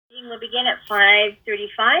meeting will begin at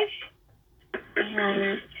 5:35.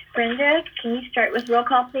 And Brenda, can you start with roll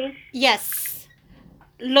call, please? Yes.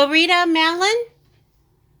 Loretta Mallon?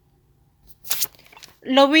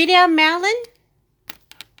 Loretta Mallon?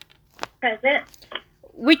 Present.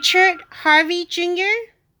 Richard Harvey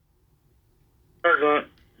Jr.? Present.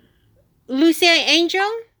 Lucia Angel?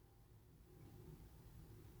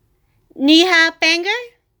 Neha Banger?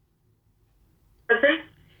 Present.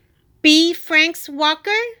 B. Franks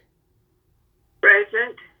Walker?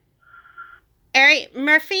 Present. Eric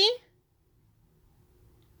Murphy?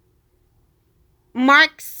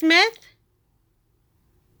 Mark Smith?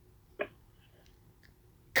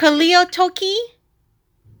 Khalil Toki?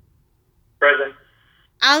 Present.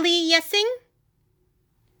 Ali Yessing?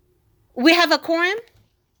 We have a quorum?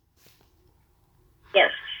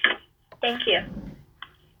 Yes. Thank you.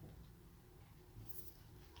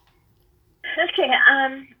 Okay.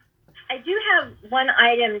 I do have one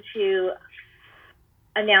item to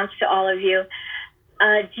announce to all of you.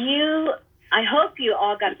 I hope you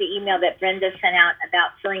all got the email that Brenda sent out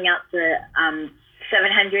about filling out the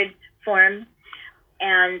 700 form,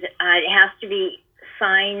 and it has to be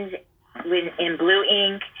signed in blue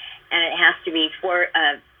ink, and it has to be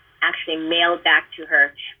actually mailed back to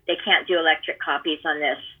her. They can't do electric copies on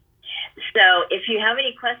this. So if you have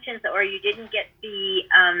any questions or you didn't get the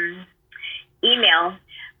email,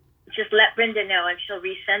 just let Brenda know and she'll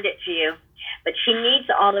resend it to you. But she needs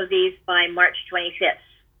all of these by March 25th.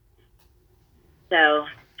 So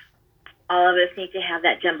all of us need to have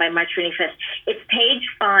that done by March 25th. It's page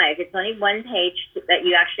 5. It's only one page that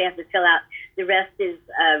you actually have to fill out. The rest is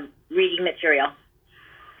reading material.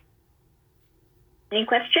 Any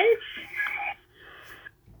questions?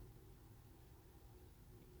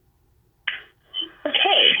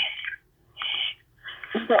 Okay.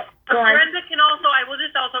 Go on. Brenda can also, I will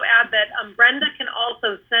just also add that Brenda can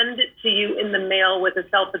also send it to you in the mail with a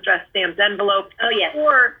self-addressed stamped envelope. Oh, yes.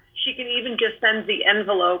 Or she can even just send the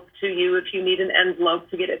envelope to you if you need an envelope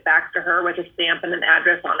to get it back to her with a stamp and an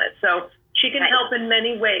address on it. So she can help in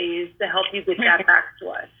many ways to help you get that back to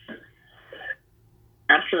us.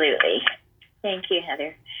 Absolutely. Thank you,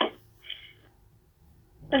 Heather.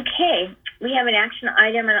 Okay, we have an action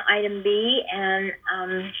item and item B, and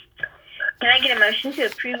can I get a motion to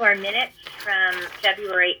approve our minutes from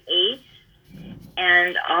February 8th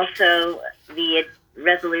and also the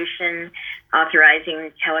resolution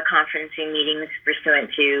authorizing teleconferencing meetings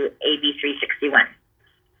pursuant to AB 361?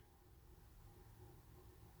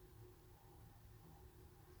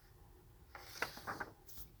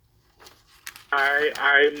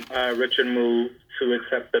 I Richard, move to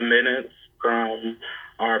accept the minutes from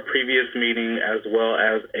our previous meeting as well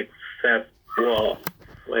as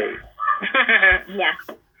Yeah.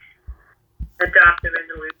 Adopt the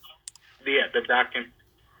resolution. Yeah, the document.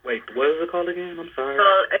 Wait, what is it called again? I'm sorry.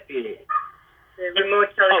 The remote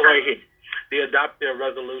teleconference. Oh, right here. The adopted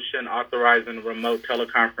resolution authorizing remote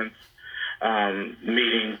teleconference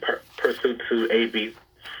meeting pursuant to AB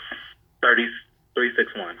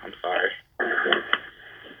 361. I'm sorry.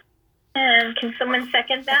 And can someone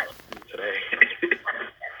second that? Today.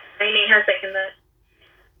 Neha, second that.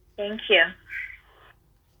 Thank you.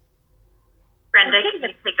 Brenda, can you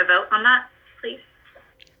take a vote on that, please?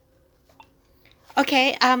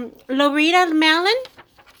 Okay, Loretta Mallon?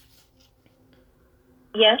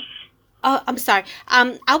 Yes. Oh, I'm sorry.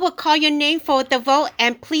 I will call your name for the vote,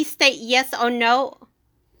 and please state yes or no.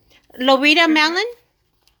 Loretta Mallon?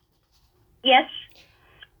 Yes.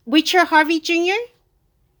 Richard Harvey Jr.?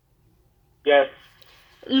 Yes.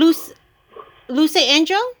 Lucy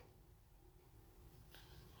Angel?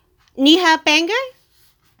 Neha Banger?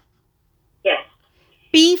 Yes.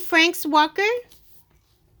 B. Franks Walker?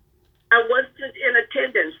 I wasn't in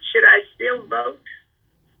attendance. Should I still vote?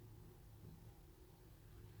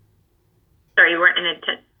 Sorry, you weren't in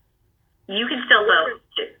attendance. You can still vote.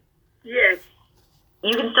 Yes.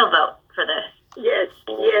 You can still vote for this. Yes.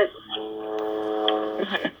 Yes.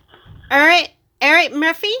 All right. Eric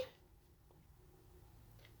Murphy?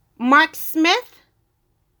 Mark Smith?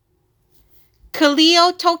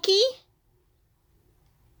 Khalil Toki?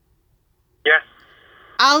 Yes.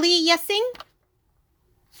 Ali Yessing?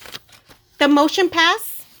 The motion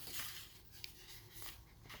passed.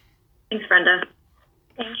 Thanks, Brenda.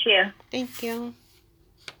 Thank you. Thank you.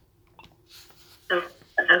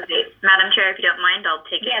 Okay, Madam Chair, if you don't mind, I'll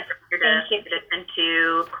take Yes, it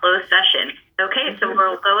into closed session. Okay, so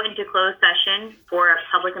we'll go into closed session for a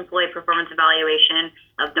public employee performance evaluation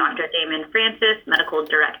of Dr. Damon Francis, Medical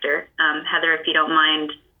Director. Heather, if you don't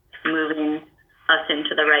mind moving us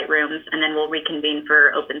into the right rooms, and then we'll reconvene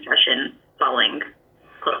for open session following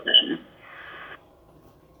closed session.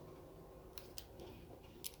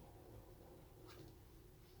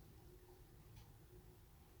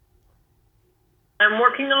 I'm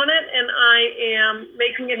working on it, and I am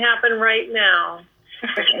making it happen right now.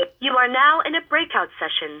 You are now in a breakout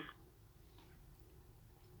session.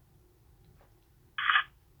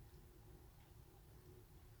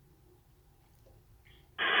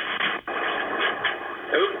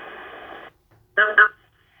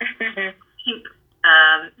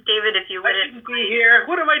 David, if you I wouldn't shouldn't be here.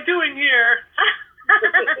 What am I doing here?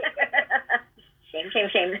 Shame, shame,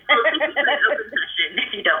 shame. open session,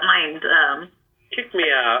 if you don't mind. Kick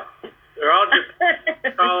me out, or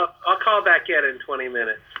I'll call back in 20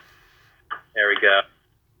 minutes. There we go.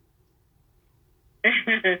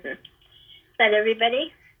 Is that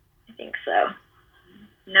everybody? I think so.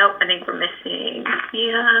 Nope, I think we're missing.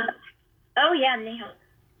 Yeah. Oh, yeah, Neha.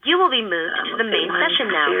 You will be moved to the main session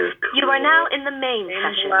now. You are now in the main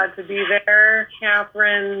I'm session. glad to be there.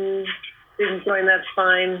 Catherine didn't join, that's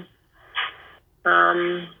fine.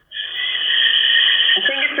 I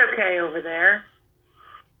think it's okay over there.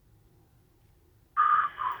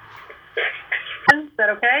 Is that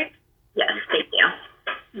okay? Yes, thank you.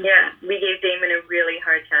 Yeah, we gave Damon a really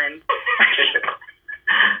hard time. Okay.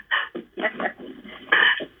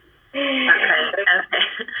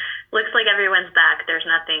 Looks like everyone's back. There's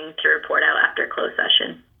nothing to report out after closed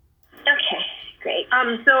session. Okay, great.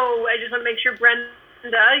 So I just want to make sure,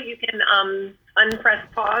 Brenda, you can unpress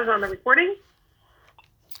pause on the recording.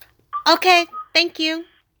 Okay, thank you.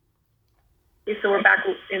 Okay, so we're back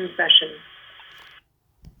in session.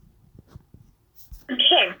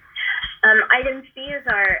 Okay. Item C is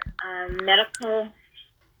our medical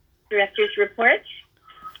director's report.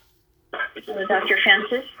 Dr.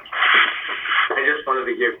 Francis. I just wanted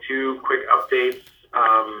to give two quick updates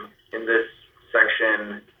in this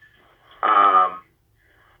section.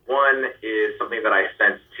 One is something that I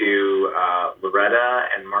sent to Loretta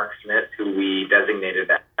and Mark Smith, who we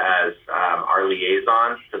designated as our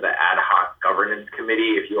liaisons to the Ad Hoc Governance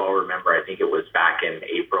Committee. If you all remember, I think it was back in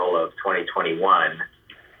April of 2021.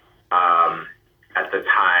 At the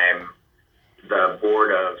time, the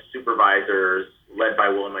Board of Supervisors, led by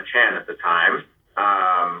Wilma Chan at the time,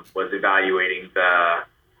 was evaluating the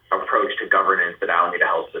approach to governance at Alameda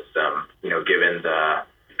Health System, given the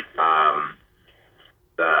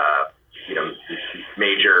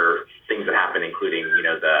major things that happened, including,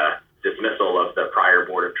 the dismissal of the prior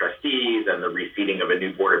Board of Trustees and the reseating of a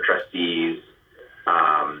new Board of Trustees,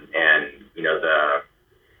 and, the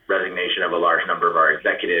resignation of a large number of our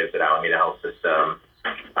executives at Alameda Health System.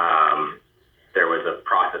 There was a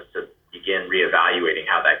process to begin reevaluating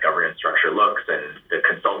how that governance structure looks, and the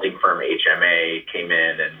consulting firm HMA came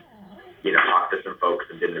in and talked to some folks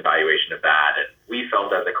and did an evaluation of that. And we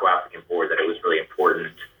felt as a co-applicant board that it was really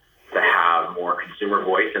important to have more consumer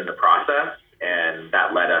voice in the process, and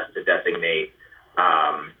that led us to designate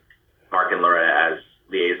Mark and Laura as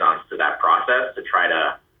liaisons to that process to try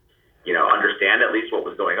to understand at least what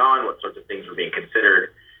was going on, what sorts of things were being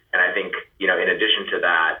considered. And I think in addition to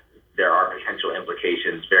that, there are potential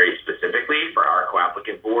implications very specifically for our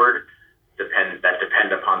co-applicant board that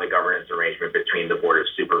depend upon the governance arrangement between the Board of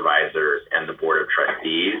Supervisors and the Board of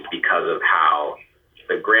Trustees because of how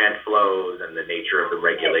the grant flows and the nature of the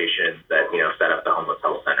regulations that, set up the Homeless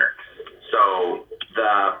Health Center. So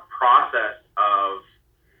the process of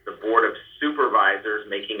the Board of Supervisors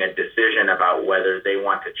making a decision about whether they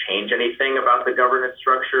want to change anything about the governance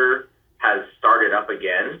structure has started up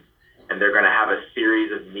again. And they're going to have a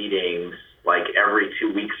series of meetings like every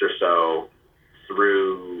 2 weeks or so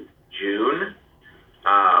through June,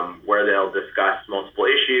 where they'll discuss multiple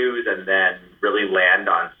issues and then really land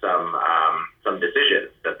on some decisions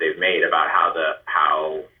that they've made about how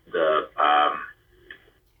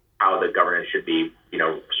the governance should be,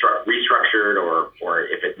 restructured, or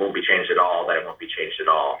if it won't be changed at all, that it won't be changed at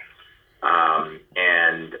all.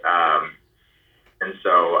 And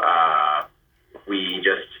so we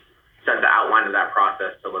just sent the outline of that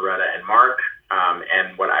process to Loretta and Mark,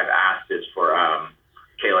 and what I've asked is for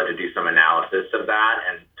Kayla to do some analysis of that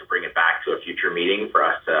and to bring it back to a future meeting for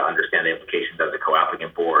us to understand the implications as a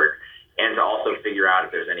co-applicant board, and to also figure out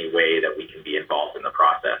if there's any way that we can be involved in the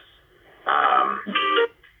process.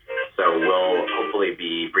 So we'll hopefully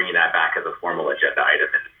be bringing that back as a formal agenda item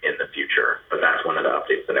in the future, but that's one of the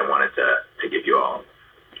updates that I wanted to give you all.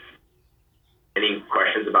 Any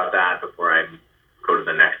questions about that before I go to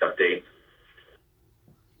the next update?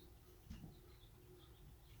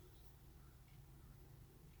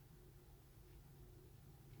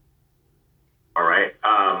 All right.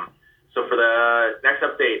 So for the next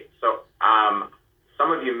update,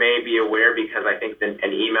 some of you may be aware, because I think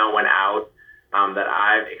an email went out, that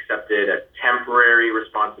I've accepted a temporary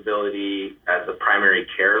responsibility as the primary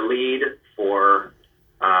care lead for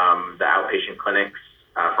the outpatient clinics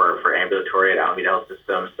for ambulatory at Alameda Health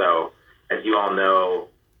System. So as you all know,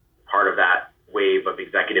 part of that wave of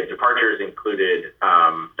executive departures included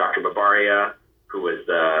Dr. Babaria, who was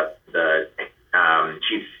the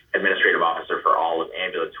chief administrative officer for all of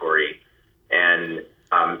ambulatory. And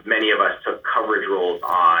many of us took coverage roles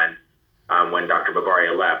on when Dr.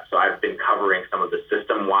 Babaria left. So I've been covering some of the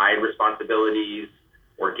system-wide responsibilities,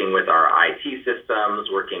 working with our IT systems,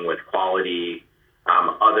 working with quality.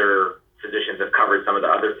 Other physicians have covered some of the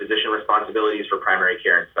other physician responsibilities for primary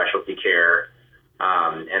care and specialty care.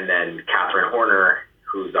 And then Catherine Horner,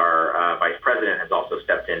 who's our vice president, has also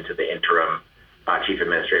stepped into the interim chief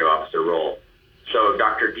administrative officer role. So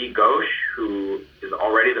Dr. Dee Ghosh, who is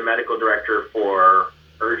already the medical director for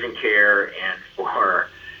urgent care and for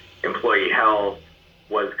employee health,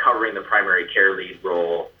 was covering the primary care lead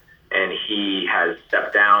role, and he has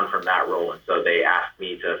stepped down from that role, and so they asked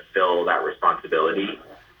me to fill that responsibility.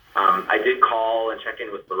 I did call and check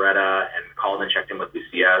in with Loretta, and called and checked in with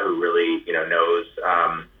Lucia, who really, knows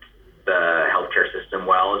the healthcare system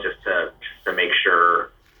well, just to make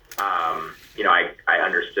sure. I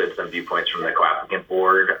understood some viewpoints from the co-applicant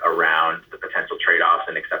board around the potential trade-offs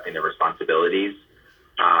and accepting the responsibilities,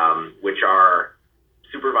 which are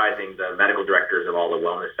supervising the medical directors of all the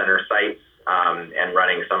wellness center sites and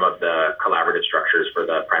running some of the collaborative structures for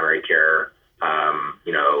the primary care,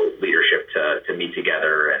 leadership to meet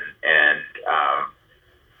together and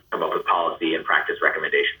come up with policy and practice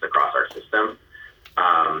recommendations across our system.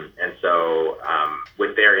 And so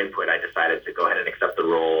with their input, I decided to go ahead and accept the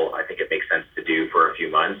role. I think it makes sense to do for a few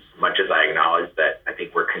months, much as I acknowledge that I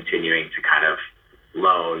think we're continuing to kind of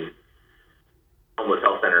loan homeless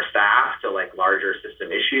health center staff to larger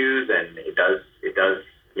system issues, and it does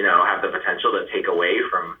have the potential to take away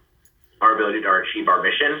from our ability to achieve our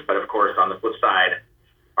mission. But of course, on the flip side,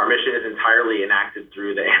 our mission is entirely enacted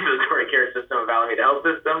through the ambulatory care system of Alameda Health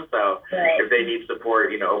System. So if they need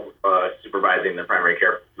support, supervising the primary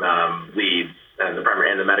care leads and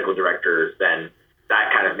the medical directors, then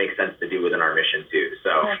that kind of makes sense to do within our mission too.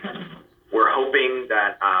 So we're hoping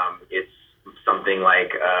that it's something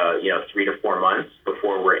like 3 to 4 months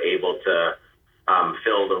before we're able to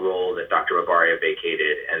fill the role that Dr. Babaria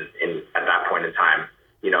vacated, and at that point in time,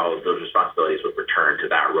 those responsibilities would return to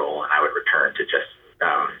that role, and I would return to just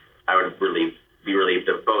I would be relieved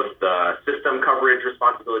of both the system coverage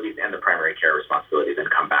responsibilities and the primary care responsibilities, and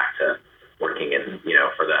come back to working in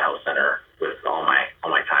for the health center with all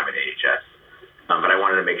my time at AHS. But I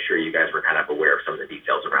wanted to make sure you guys were kind of aware of some of the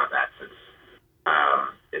details around that, since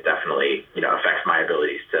it definitely affects my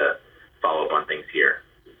abilities to follow up on things here.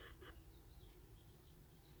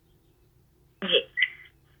 Okay.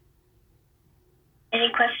 Any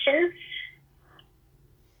questions?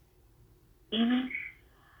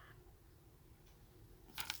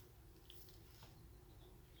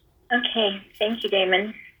 Okay, thank you,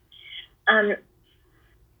 Damon.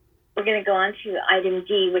 We're going to go on to item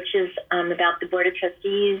D, which is about the Board of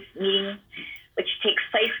Trustees meeting, which takes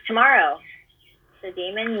place tomorrow. So,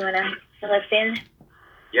 Damon, you want to fill us in?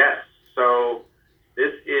 Yes. So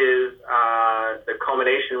this is the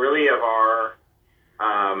culmination, really, of our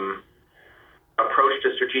approach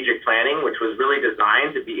to strategic planning, which was really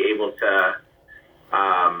designed to be able to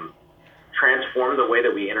transform the way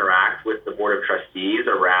that we interact with the Board of Trustees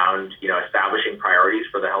around, establishing priorities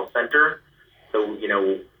for the health center. So,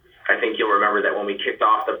 I think you'll remember that when we kicked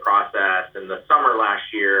off the process in the summer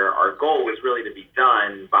last year, our goal was really to be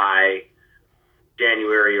done by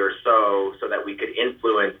January or so that we could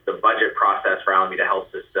influence the budget process for Alameda Health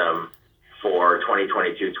System for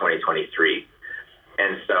 2022-2023.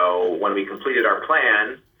 And so when we completed our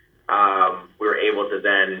plan, we were able to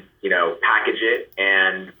then, package it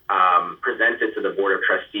and present it to the Board of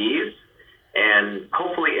Trustees, and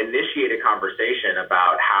hopefully initiate a conversation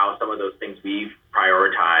about how some of those things we've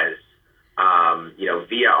prioritized,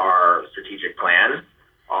 via our strategic plan,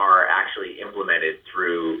 are actually implemented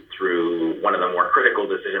through one of the more critical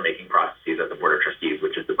decision-making processes at the Board of Trustees,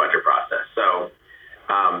 which is the budget process. So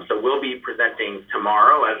we'll be presenting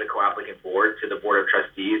tomorrow as a co-applicant board to the Board of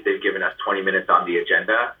Trustees. They've given us 20 minutes on the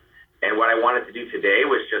agenda. And what I wanted to do today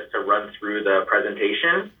was just to run through the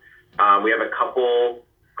presentation. We have a couple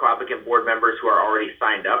co-applicant board members who are already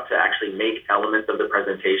signed up to actually make elements of the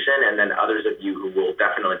presentation, and then others of you who will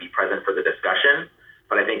definitely be present for the discussion.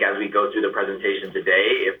 But I think as we go through the presentation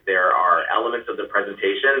today, if there are elements of the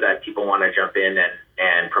presentation that people want to jump in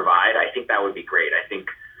and provide, I think that would be great. I think,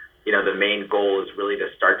 the main goal is really to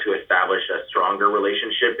start to establish a stronger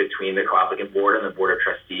relationship between the co-applicant board and the Board of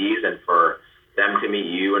Trustees, and for them to meet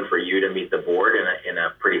you and for you to meet the board in a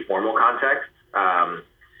pretty formal context.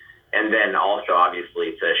 and then also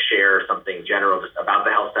obviously to share something general just about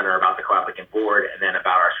the health center, about the co-applicant board, and then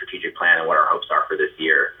about our strategic plan and what our hopes are for this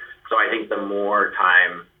year. So I think the more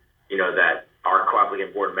time, that our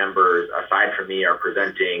co-applicant board members, aside from me, are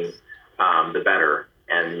presenting, the better.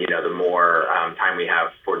 And, the more time we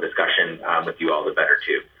have for discussion with you all, the better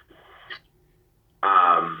too.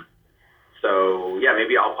 So yeah,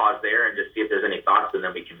 maybe I'll pause there and just see if there's any thoughts, and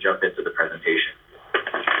then we can jump into the presentation.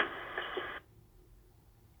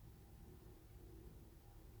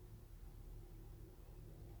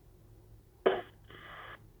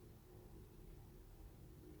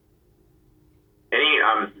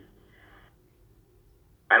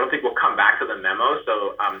 I don't think we'll come back to the memo.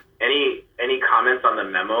 So any comments on the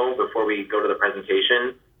memo before we go to the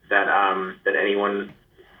presentation that anyone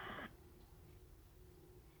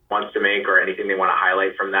wants to make, or anything they want to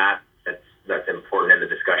highlight from that's important in the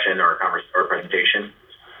discussion or presentation?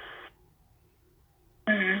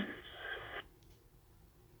 Mm-hmm.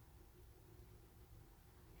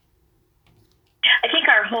 I think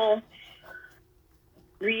our whole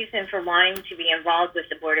reason for wanting to be involved with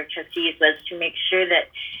the Board of Trustees was to make sure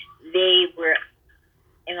that they were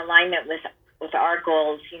in alignment with our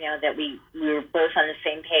goals, that we were both on the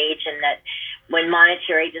same page, and that when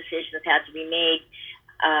monetary decisions had to be made,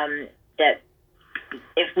 that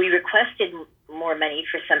if we requested more money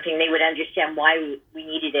for something, they would understand why we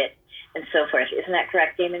needed it and so forth. Isn't that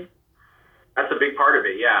correct, Damon? That's a big part of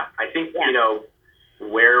it, yeah. I think,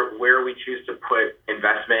 where we choose to put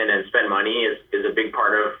investment and spend money is a big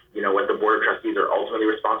part of, what the Board of Trustees are ultimately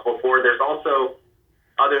responsible for. There's also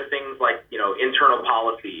other things like, internal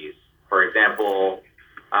policies. For example,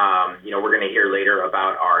 we're going to hear later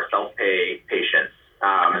about our self-pay patients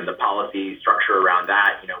and the policy structure around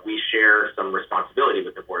that. We share some responsibility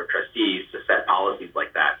with the Board of Trustees to set policies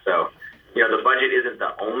like that. So, the budget isn't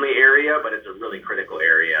the only area, but it's a really critical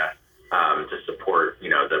area to support,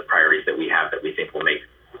 the priorities that we have that we think will make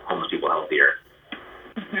homeless people healthier.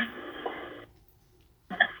 Mm-hmm.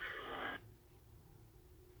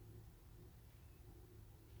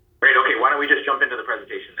 Great. Okay. Why don't we just jump into the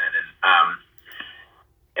presentation then,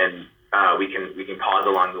 and we can pause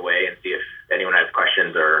along the way and see if anyone has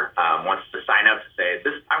questions or wants to sign up to say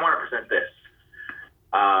this. I want to present this.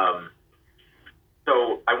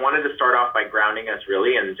 So I wanted to start off by grounding us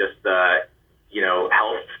really in just the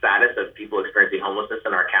health status of people experiencing homelessness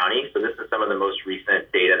in our county. So this is some of the most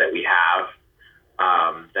recent data that we have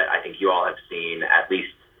that I think you all have seen at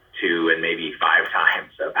least 2 and maybe 5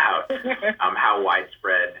 times about how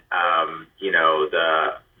widespread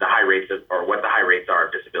the high rates or what the high rates are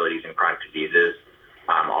of disabilities and chronic diseases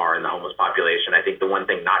are in the homeless population. I think the one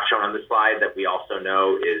thing not shown on the slide that we also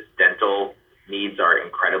know is dental needs are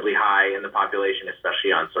incredibly high in the population,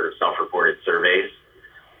 especially on sort of self-reported surveys.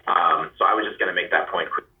 So I was just going to make that point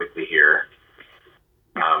quickly here.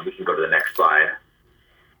 We can go to the next slide.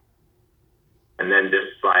 And then this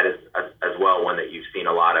slide is as well one that you've seen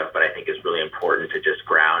a lot of, but I think is really important to just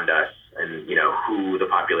ground us and, who the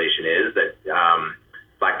population is that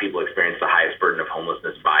Black people experience the highest burden of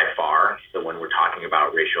homelessness by far. So when we're talking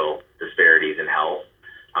about racial disparities in health,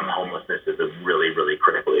 homelessness is a really, really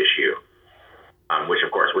critical issue, which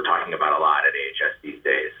of course we're talking about a lot at AHS these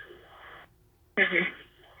days.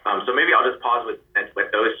 Mm-hmm. So maybe I'll just pause with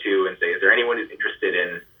those two and say, is there anyone who's interested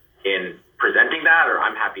in presenting that? Or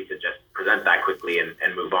I'm happy to just present that quickly and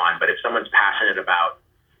move on. But if someone's passionate about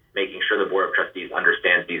making sure the Board of Trustees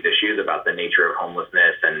understands these issues about the nature of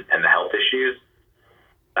homelessness and the health issues,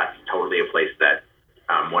 that's totally a place that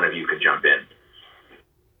one of you could jump in.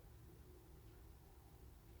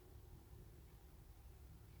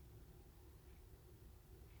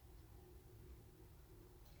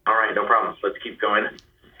 All right, no problem. Let's keep going.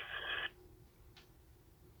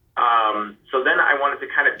 So then I wanted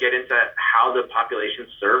to kind of get into how the population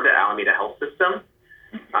served at Alameda Health System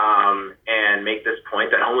and make this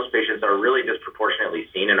point that homeless patients are really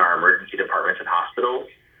disproportionately seen in our emergency departments and hospitals.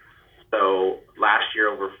 So last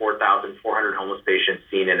year, over 4,400 homeless patients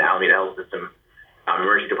seen in Alameda Health System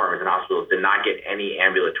emergency departments and hospitals did not get any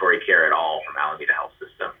ambulatory care at all from Alameda Health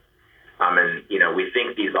System. And, we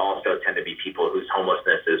think these also tend to be people whose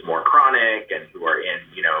homelessness is more chronic and who are in,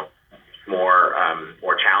 more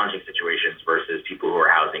challenging situations versus people who are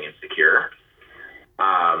housing insecure.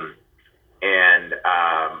 I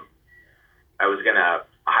was going to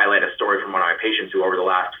highlight a story from one of my patients who over the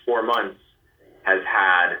last 4 months has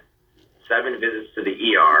had 7 visits to the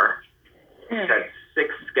ER, had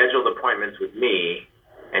 6 scheduled appointments with me,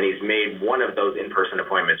 and he's made 1 of those in-person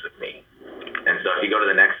appointments with me. And so if you go to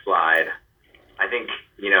the next slide, I think,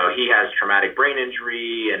 he has traumatic brain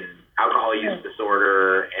injury and alcohol use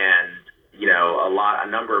disorder and, a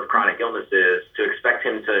number of chronic illnesses, to expect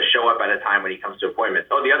him to show up at a time when he comes to appointments.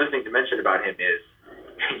 Oh, the other thing to mention about him is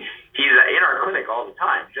he's in our clinic all the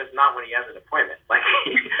time, just not when he has an appointment. Like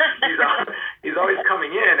he's always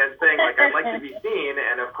coming in and saying, like, I'd like to be seen.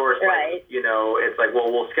 And of course, Right. like, it's like,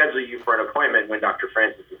 well, we'll schedule you for an appointment when Dr.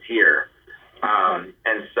 Francis is here.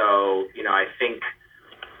 And so, I think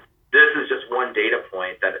this is just one data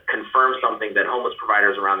point that confirms something that homeless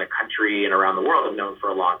providers around the country and around the world have known for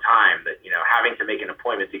a long time, that, having to make an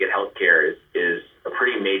appointment to get health care is a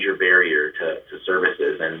pretty major barrier to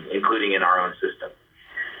services, and including in our own system.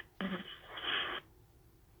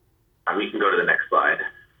 We can go to the next slide.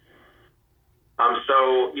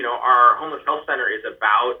 So, our Homeless Health Center is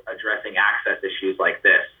about addressing access issues like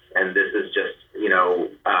this. And this is just,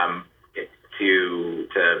 to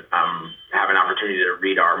have an opportunity to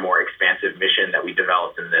read our more expansive mission that we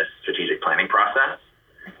developed in this strategic planning process,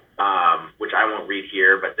 which I won't read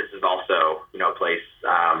here, but this is also, a place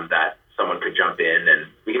that someone could jump in, and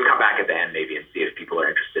we can come back at the end maybe and see if people are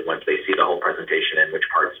interested once they see the whole presentation and which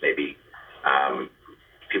parts maybe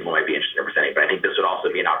people might be interested in presenting. But I think this would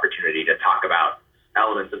also be an opportunity to talk about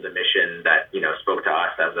elements of the mission that, spoke to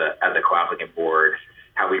us as a co-applicant board,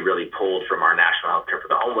 how we really pulled from our National Healthcare for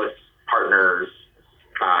the Homeless partners,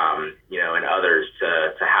 and others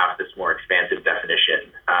to have this more expansive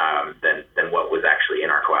definition than what was actually in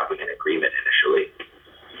our co-applicant agreement initially.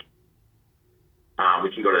 We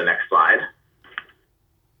can go to the next slide.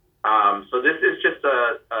 So this is just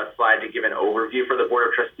a slide to give an overview for the Board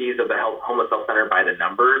of Trustees of the Homeless Health Center by the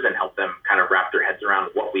numbers and help them kind of wrap their heads around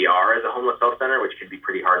what we are as a homeless health center, which can be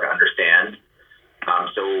pretty hard to understand.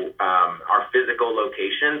 Our physical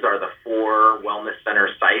locations are the 4 wellness center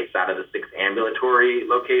sites out of the 6 ambulatory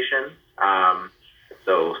locations.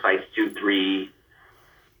 So sites 2, 3,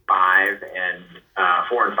 5, and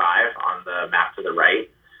 4 and 5 on the map to the right.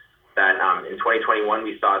 That in 2021,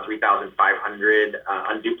 we saw 3,500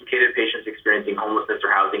 unduplicated patients experiencing homelessness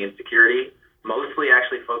or housing insecurity, mostly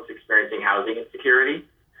actually folks experiencing housing insecurity.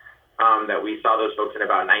 That we saw those folks in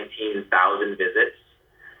about 19,000 visits.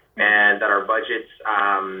 And that our budget's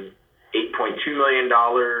 $8.2 million,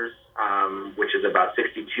 which is about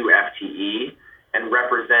 62 FTE, and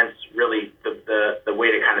represents really the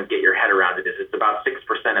way to kind of get your head around it is it's about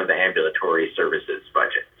 6% of the ambulatory services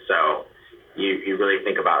budget. So you really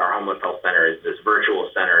think about our homeless health center as this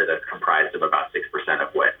virtual center that's comprised of about 6%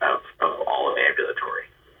 of all of ambulatory.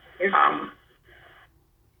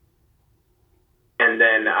 And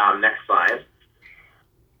then next slide.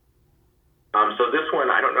 So this one,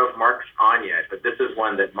 I don't know if Mark's on yet, but this is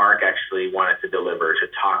one that Mark actually wanted to deliver to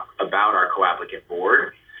talk about our co-applicant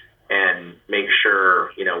board and make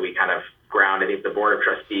sure, we kind of ground. I think the Board of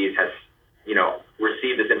Trustees has,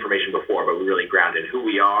 received this information before, but we really ground in who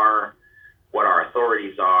we are, what our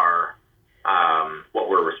authorities are, what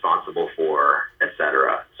we're responsible for, et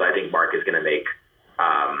cetera. So I think Mark is going to make,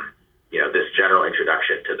 this general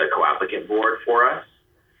introduction to the co-applicant board for us.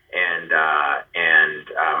 And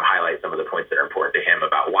highlight some of the points that are important to him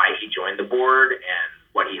about why he joined the board and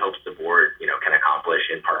what he hopes the board, can accomplish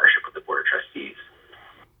in partnership with the Board of Trustees.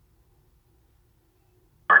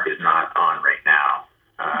 Mark is not on right now,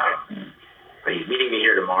 but he's meeting me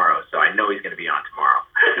here tomorrow, so I know he's going to be on tomorrow.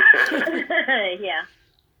 Yeah.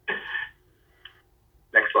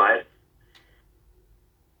 Next slide.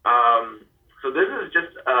 So this is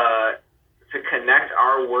just to connect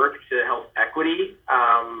our work to health equity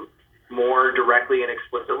more directly and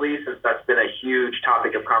explicitly, since that's been a huge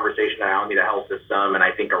topic of conversation at Alameda Health System, and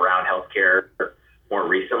I think around healthcare more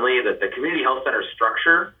recently, that the community health center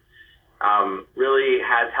structure really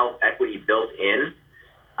has health equity built in.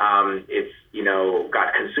 It's,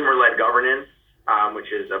 got consumer-led governance,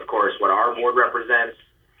 which is, of course, what our board represents.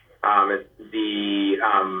 The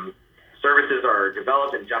services are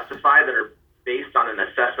developed and justified that are based on an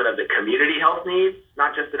assessment of the community health needs,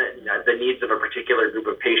 not just the needs of a particular group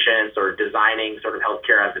of patients or designing sort of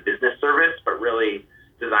healthcare as a business service, but really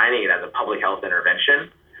designing it as a public health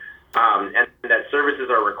intervention. And that services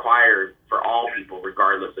are required for all people,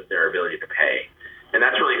 regardless of their ability to pay. And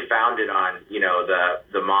that's really founded on,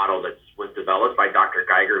 the model that was developed by Dr.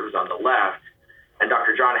 Geiger, who's on the left, and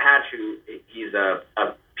Dr. John Hatch, who he's a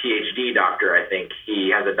PhD doctor, I think.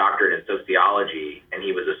 He has a doctorate in sociology, and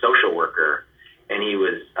he was a social worker, and he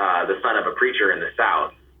was the son of a preacher in the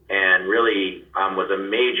South, and really was a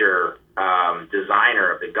major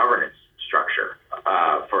designer of the governance structure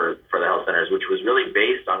for the health centers, which was really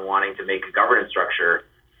based on wanting to make a governance structure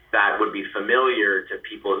that would be familiar to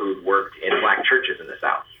people who'd worked in Black churches in the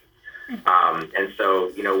South. And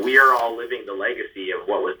so, we are all living the legacy of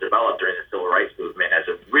what was developed during the Civil Rights Movement as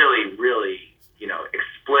a really, really,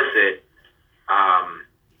 explicit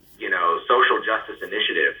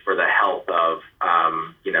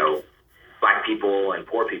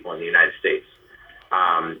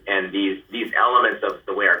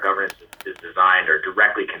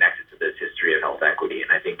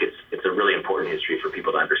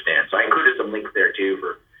people to understand. So I included some links there too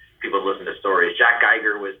for people to listen to stories. Jack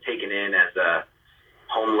Geiger was taken in as a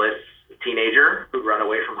homeless teenager who'd run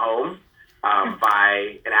away from home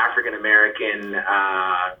by an African-American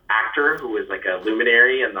actor who was like a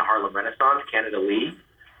luminary in the Harlem Renaissance, Canada Lee.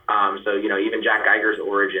 So, you know, even Jack Geiger's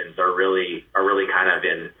origins are really kind of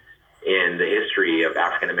in the history of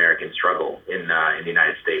African-American struggle in the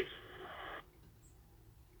United States.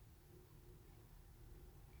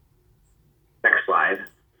 Next slide.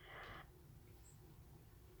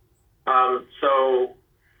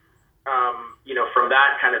 You know, from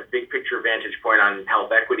that kind of big picture vantage point on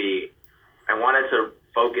health equity, I wanted to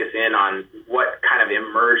focus in on what kind of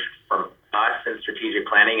emerged from us in strategic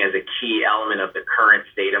planning as a key element of the current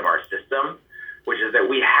state of our system, which is that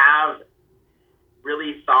we have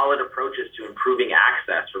really solid approaches to improving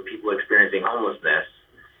access for people experiencing homelessness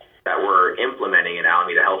that we're implementing in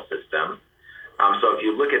Alameda Health System. So if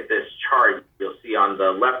you look at this chart, you'll see on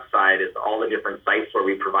the left side is all the different sites where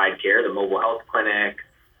we provide care, the mobile health clinic,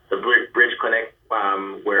 the Bridge Clinic,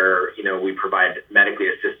 where, you know, we provide medically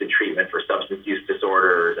assisted treatment for substance use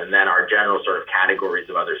disorders, and then our general sort of categories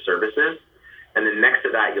of other services. And then next to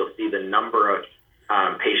that, you'll see the number of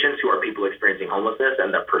patients who are people experiencing homelessness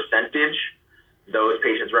and the percentage those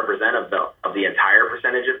patients represent of the entire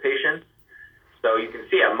percentage of patients. So you can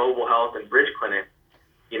see at Mobile Health and Bridge Clinic,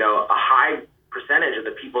 you know, a high percentage of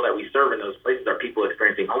the people that we serve in those places are people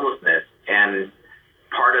experiencing homelessness. And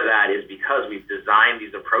part of that is because we've designed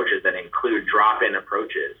these approaches that include drop-in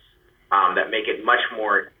approaches that make it much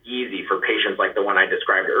more easy for patients like the one I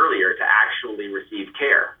described earlier to actually receive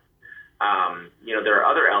care. You know, there are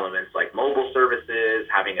other elements like mobile services,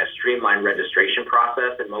 having a streamlined registration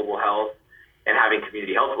process in mobile health, and having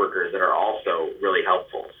community health workers that are also really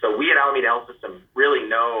helpful. So we at Alameda Health System really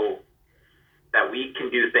know that we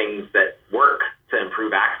can do things that work to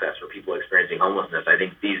improve access for people experiencing homelessness. I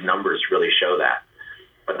think these numbers really show that.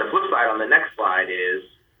 But the flip side on the next slide is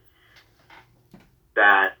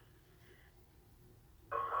that,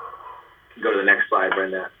 go to the next slide,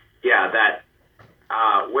 Brenda. Yeah, that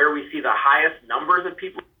where we see the highest numbers of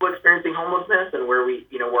people experiencing homelessness and where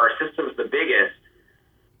where our system's the biggest,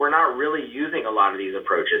 we're not really using a lot of these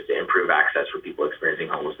approaches to improve access for people experiencing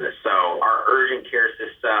homelessness. So our urgent care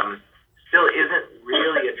system still isn't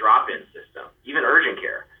really a drop-in system, even urgent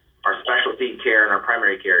care. Our specialty care and our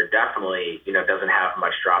primary care definitely, doesn't have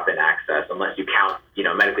much drop-in access unless you count,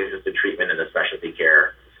 medically assisted treatment in the specialty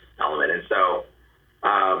care element. And so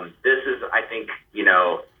this is, I think,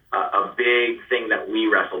 a big thing that we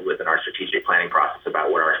wrestled with in our strategic planning process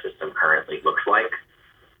about what our system currently looks like.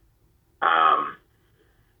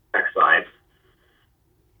 Next slide.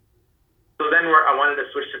 So then I wanted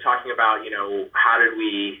to switch to talking about, how did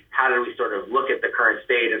we sort of look at the current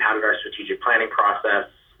state and how did our strategic planning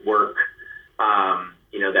process work?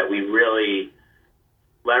 That we really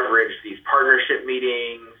leveraged these partnership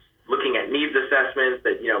meetings, looking at needs assessments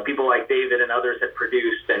that, people like David and others had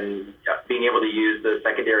produced, and being able to use the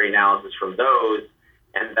secondary analysis from those.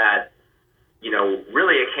 And that,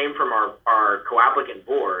 really it came from our co-applicant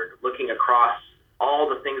board, looking across all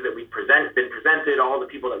the things that we've been presented, all the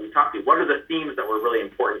people that we talked to. What are the themes that were really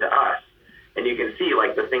important to us? And you can see,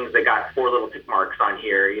 like, the things that got 4 little tick marks on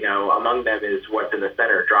here, among them is what's in the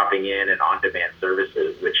center, dropping in and on-demand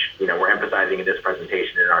services, which, we're emphasizing in this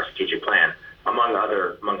presentation in our strategic plan, among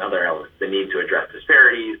other elements, the need to address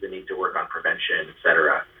disparities, the need to work on prevention, et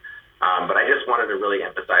cetera. But I just wanted to really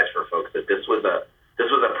emphasize for folks that this was a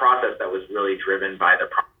process that was really driven by the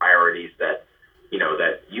priorities that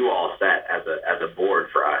you all set as a board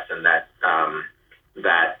for us, and that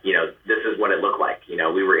this is what it looked like.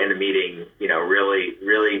 We were in a meeting,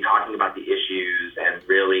 really talking about the issues and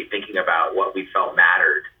really thinking about what we felt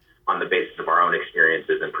mattered on the basis of our own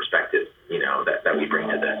experiences and perspectives, that we bring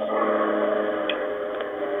to this.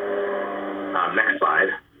 Next slide.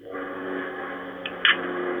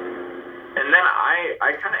 And then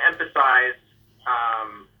I kind of emphasized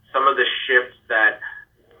some of the shifts that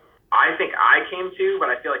I think I came to, but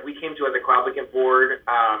I feel like we came to as a co-applicant board.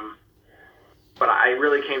 But I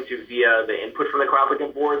really came to via the input from the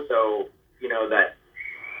co-applicant board. So, that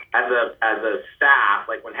as a staff,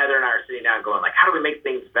 like when Heather and I are sitting down going, like, how do we make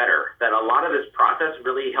things better? That a lot of this process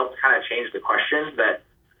really helped kind of change the questions that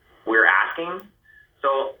we're asking.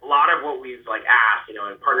 So a lot of what we've asked, in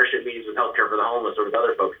partnership meetings with Healthcare for the Homeless or with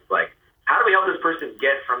other folks, is like, how do we help this person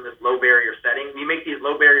get from this low barrier setting? We make these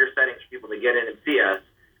low barrier settings for people to get in and see us.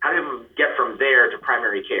 How do we get from there to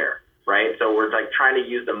primary care, right? So we're trying to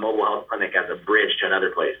use the mobile health clinic as a bridge to another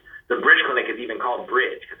place. The Bridge Clinic is even called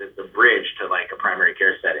Bridge because it's a bridge to a primary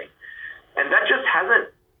care setting. And that just hasn't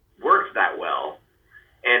worked that well.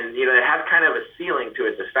 And And, it has kind of a ceiling to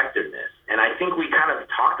its effectiveness. And I think we kind of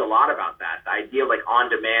talked a lot about that, the idea of like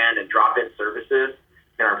on-demand and drop-in services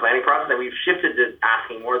in our planning process. And we've shifted to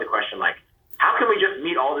asking more of the question, like, how can we just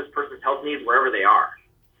meet all this person's health needs wherever they are?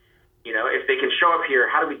 If they can show up here,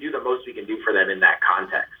 how do we do the most we can do for them in that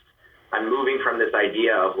context? I'm moving from this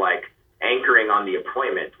idea of like anchoring on the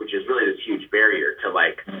appointment, which is really this huge barrier, to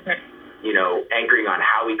like, anchoring on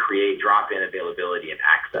how we create drop-in availability and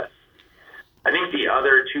access. I think the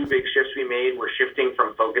other two big shifts we made were shifting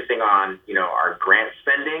from focusing on, our grant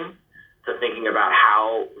spending to thinking about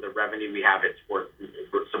how the revenue we have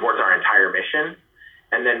supports our entire mission,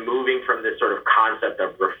 and then moving from this sort of concept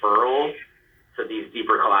of referrals to these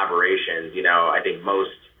deeper collaborations. I think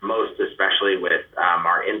most especially with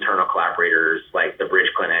our internal collaborators like the Bridge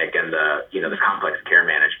Clinic and the complex care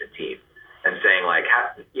management team, and saying like,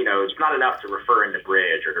 it's not enough to refer into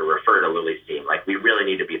Bridge or to refer to Lily's team. Like, we really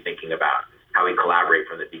need to be thinking about how we collaborate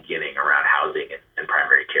from the beginning around housing and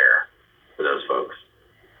primary care for those folks.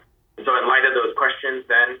 And so in light of those questions,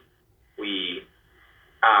 then we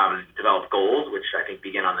developed goals, which I think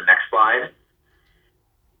begin on the next slide.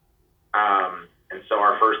 And so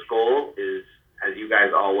our first goal is, as you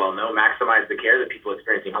guys all well know, maximize the care that people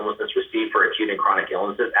experiencing homelessness receive for acute and chronic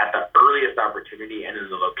illnesses at the earliest opportunity and in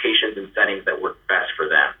the locations and settings that work best for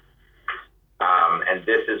them. And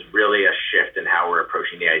this is really a shift in how we're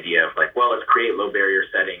approaching the idea of like, well, let's create low barrier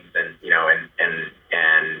settings and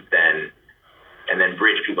then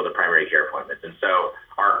bridge people to primary care appointments. And so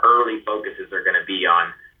our early focuses are going to be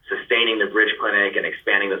on sustaining the Bridge Clinic and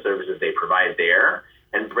expanding the services they provide there,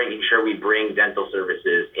 and making sure we bring dental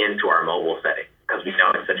services into our mobile setting, because we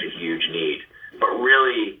know it's such a huge need. But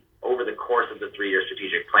really, over the course of the 3-year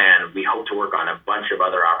strategic plan, we hope to work on a bunch of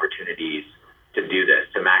other opportunities to do this,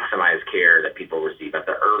 to maximize care that people receive at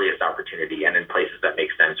the earliest opportunity and in places that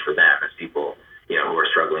make sense for them as people, who are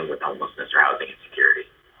struggling with homelessness or housing insecurity.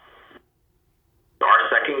 So our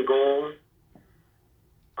second goal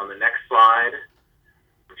on the next slide,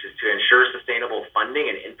 which is to ensure sustainable funding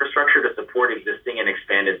and infrastructure to support existing and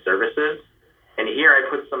expanded services. And here I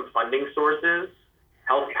put some funding sources: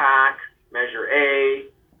 Health PAC, Measure A,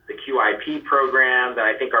 the QIP program that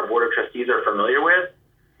I think our Board of Trustees are familiar with,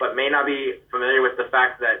 but may not be familiar with the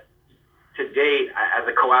fact that to date, as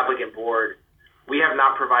a co-applicant board, we have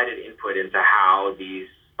not provided input into how these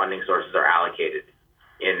funding sources are allocated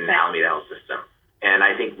in Alameda Health System. And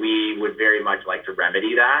I think we would very much like to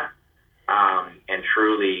remedy that, and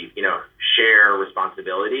truly, share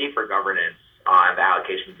responsibility for governance on the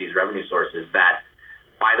allocation of these revenue sources that,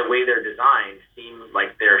 by the way they're designed, seem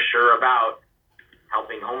like they're sure about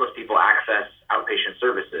helping homeless people access outpatient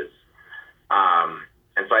services.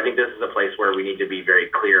 And so I think this is a place where we need to be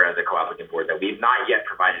very clear as a co-applicant board that we've not yet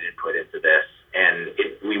provided input into this, and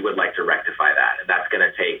we would like to rectify that. And that's going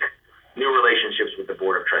to take new relationships with the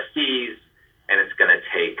Board of Trustees, and it's going to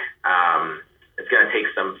take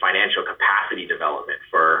some financial capacity development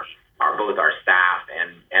for both our staff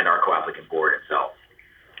and our co-applicant board itself.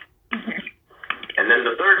 And then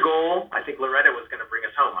the third goal, I think Loretta was going to bring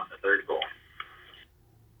us home on the third goal.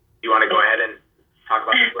 You want to go ahead and talk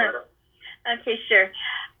about this, Loretta? Okay, sure.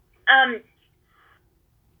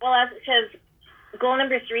 Well, as it says, goal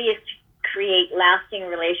number 3 is to create lasting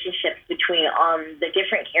relationships between the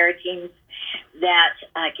different care teams that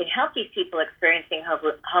can help these people experiencing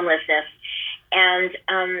homelessness, and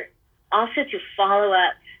also to follow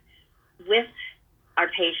up with our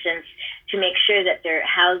patients to make sure that their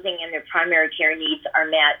housing and their primary care needs are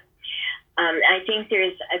met. I think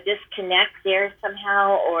there's a disconnect there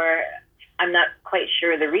somehow, or I'm not quite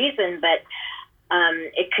sure the reason, but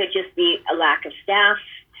it could just be a lack of staff.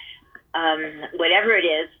 Whatever it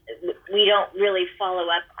is, we don't really follow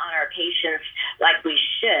up on our patients like we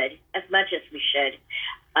should, as much as we should.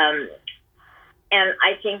 And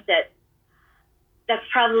I think that's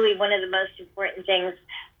probably one of the most important things,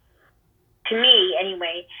 to me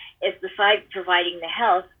anyway, is besides providing the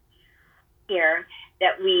health care,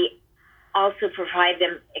 that we also provide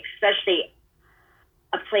them, especially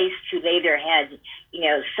a place to lay their head,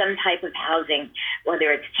 some type of housing,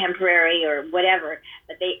 whether it's temporary or whatever,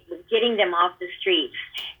 but getting them off the streets.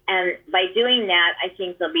 And by doing that, I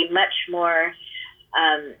think they'll be much more,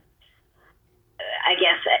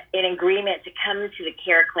 in agreement to come to the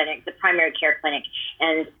care clinic, the primary care clinic,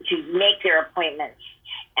 and to make their appointments.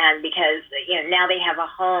 And because, now they have a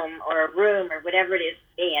home or a room or whatever it is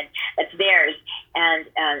to stay in, that's theirs. And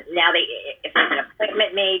now if there's an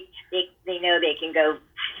appointment made, they know they can go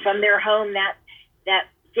from their home that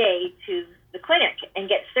day to the clinic and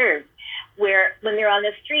get served. Where when they're on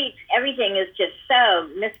the streets, everything is just so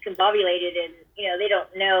miscombobulated, and, they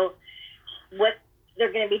don't know what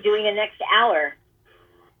they're going to be doing the next hour.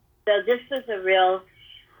 So this was a real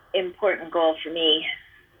important goal for me.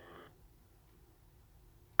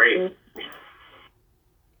 Great.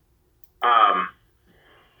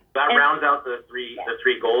 That rounds out the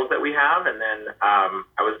three goals that we have, and then I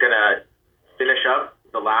was gonna finish up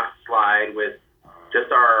the last slide with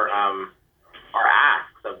just our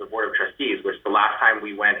asks of the Board of Trustees, which the last time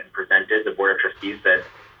we went and presented, the Board of Trustees said,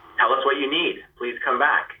 "Tell us what you need. Please come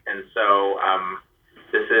back." And so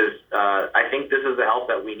this is, I think, this is the help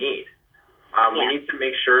that we need. We need to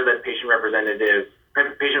make sure that patient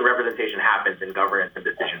representation happens in governance and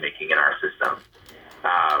decision making in our system.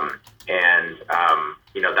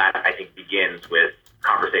 That I think begins with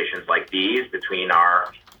conversations like these between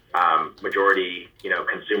our majority,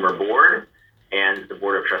 consumer board and the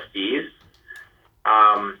Board of Trustees.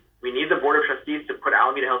 We need the Board of Trustees to put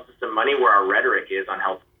Alameda Health System money where our rhetoric is on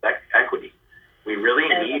health equity. We really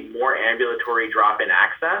need more ambulatory drop-in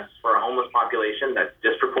access for a homeless population that's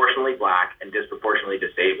disproportionately Black and disproportionately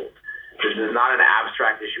disabled. This is not an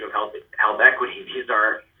abstract issue of health equity. These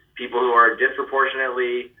are people who are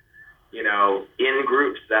disproportionately, in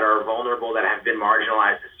groups that are vulnerable, that have been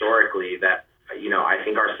marginalized historically, that, I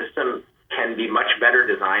think our system can be much better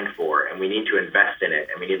designed for, and we need to invest in it,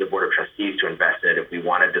 and we need the Board of Trustees to invest in it if we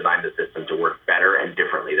want to design the system to work better and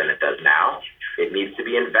differently than it does now. It needs to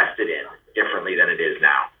be invested in differently than it is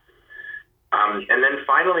now. And then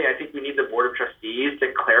finally, I think we need the Board of Trustees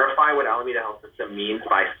to clarify what Alameda Health System means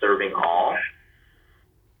by serving all.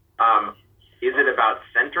 Is it about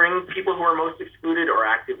centering people who are most excluded or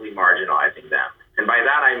actively marginalizing them? And by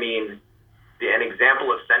that, I mean, an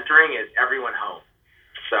example of centering is Everyone Home.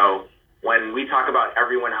 So when we talk about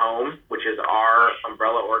Everyone Home, which is our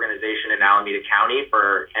umbrella organization in Alameda County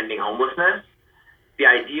for ending homelessness, the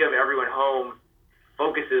idea of Everyone Home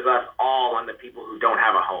focuses us all on the people who don't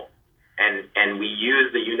have a home. And we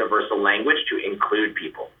use the universal language to include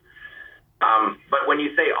people. But when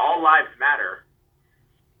you say all lives matter,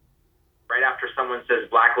 right after someone says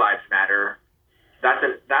Black Lives Matter, that's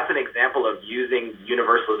an example of using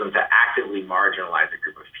universalism to actively marginalize a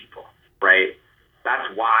group of people, right?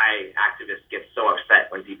 That's why activists get so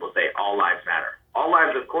upset when people say all lives matter. All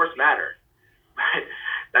lives, of course, matter. But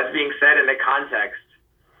that's being said in a context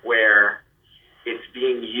where it's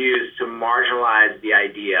being used to marginalize the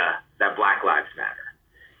idea that Black Lives Matter.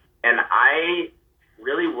 And I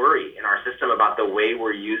really worry in our system about the way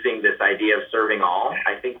we're using this idea of serving all.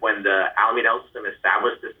 I think when the Alameda Health System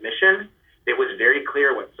established this mission, it was very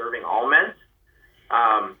clear what serving all meant.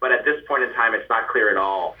 But at this point in time, it's not clear at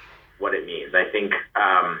all what it means. I think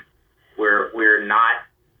we're not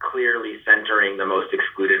clearly centering the most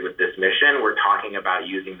excluded with this mission. We're talking about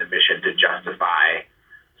using the mission to justify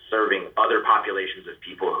serving other populations of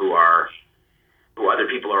people who other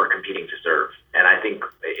people are competing to serve. And I think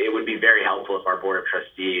it would be very helpful if our Board of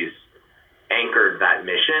Trustees anchored that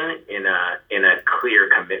mission in a clear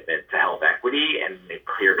commitment to health equity and a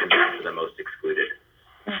clear commitment to the most excluded.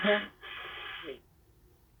 Mm-hmm.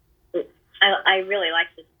 I really like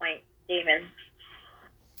this point, Damon.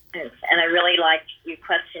 And I really like you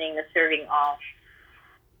questioning the serving all.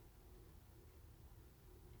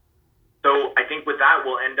 So I think with that,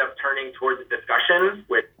 we'll end up turning towards a discussion,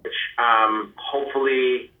 which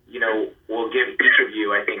hopefully, will give each of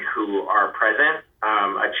you, I think, who are present,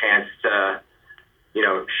 a chance to,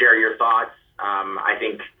 share your thoughts. I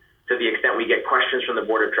think to the extent we get questions from the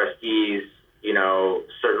Board of Trustees,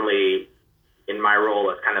 certainly in my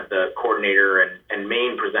role as kind of the coordinator and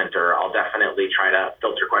main presenter, I'll definitely try to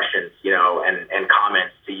filter questions, and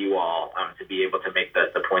comments to you all to be able to make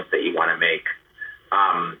the points that you want to make.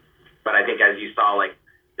 But I think, as you saw,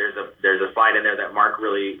 there's a slide in there that Mark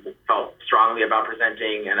really felt strongly about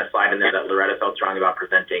presenting, and a slide in there that Loretta felt strongly about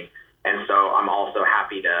presenting. And so I'm also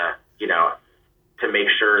happy to make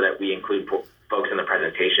sure that we include folks in the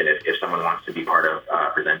presentation if someone wants to be part of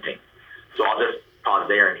presenting. So I'll just pause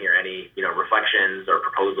there and hear any reflections or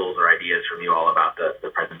proposals or ideas from you all about the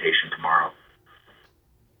presentation tomorrow.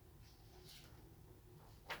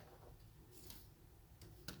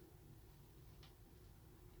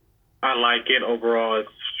 I like it overall. It's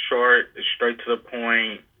short, it's straight to the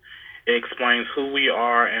point. It explains who we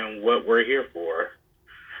are and what we're here for.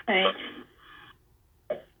 Right.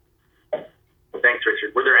 Well, thanks,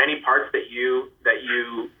 Richard. Were there any parts that you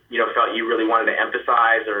felt you really wanted to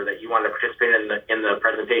emphasize, or that you wanted to participate in the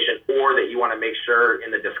presentation, or that you want to make sure in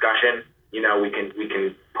the discussion, we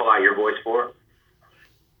can pull out your voice for?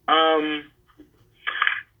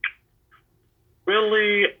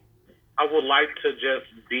 Really, I would like to just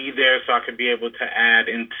be there so I could be able to add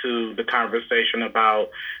into the conversation about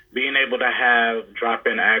being able to have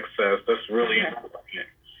drop-in access, that's really important.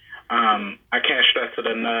 I can't stress it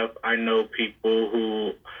enough. I know people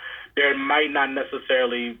who there might not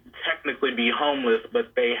necessarily technically be homeless,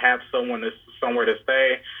 but they have somewhere to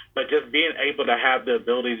stay. But just being able to have the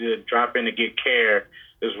ability to drop in and get care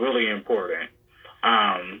is really important.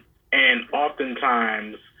 And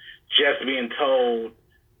oftentimes, just being told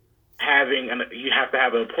you have to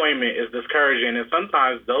have an appointment is discouraging, and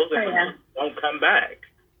sometimes those appointments won't come back.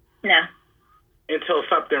 No. Until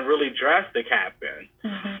something really drastic happens,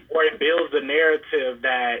 or it builds the narrative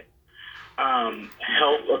that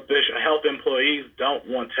health employees don't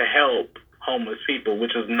want to help homeless people,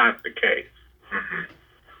 which is not the case. Mm-hmm.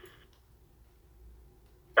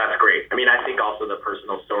 That's great. I mean, I think also the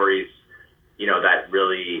personal stories, that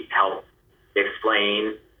really help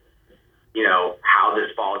explain, how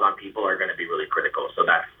this falls on people are going to be really critical. So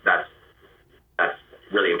that's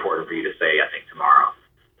really important for you to say, I think, tomorrow.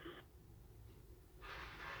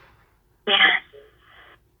 Yeah.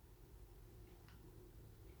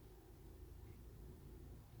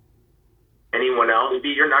 Anyone else?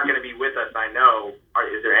 Dee, you're not going to be with us, I know.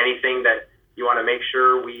 Is there anything that you want to make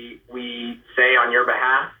sure we say on your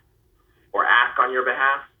behalf or ask on your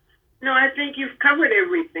behalf? No, I think you've covered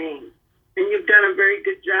everything, and you've done a very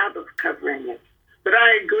good job of covering it. But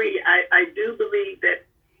I agree. I do believe that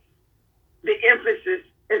the emphasis,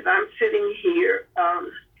 as I'm sitting here,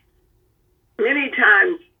 many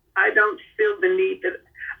times I don't feel the need that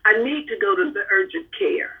I need to go to the urgent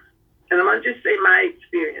care. And I'm going to just say my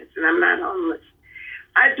experience, and I'm not homeless.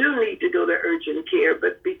 I do need to go to urgent care,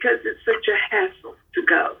 but because it's such a hassle to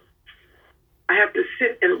go, I have to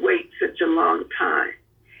sit and wait such a long time.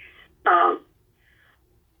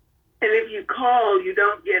 And if you call, you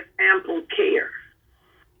don't get ample care.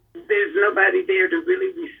 There's nobody there to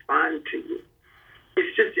really respond to you.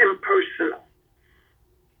 It's just impersonal.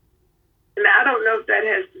 And I don't know if that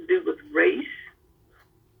has to do with race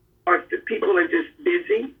or if the people are just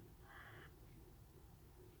busy.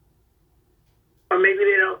 Or maybe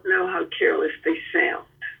they don't know how careless they sound.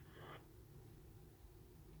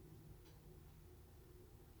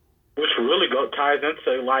 Which really ties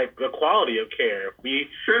into like the quality of care. If we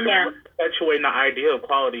perpetuate the idea of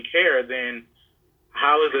quality care, then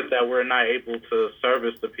how is it that we're not able to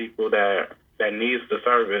service the people that needs the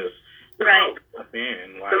service? Right.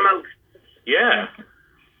 The most. Yeah.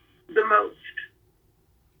 The most.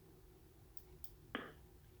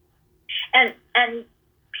 And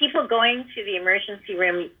people going to the emergency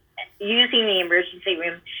room, using the emergency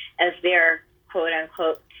room as their quote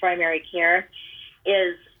unquote primary care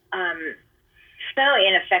is so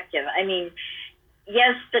ineffective. I mean,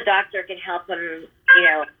 yes, the doctor can help them,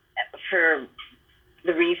 for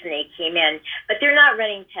the reason they came in, but they're not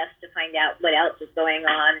running tests to find out what else is going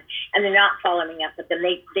on, and they're not following up with them.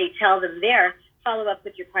 They tell them there, follow up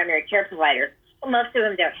with your primary care provider. Well, most of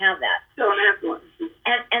them don't have that. Don't have one.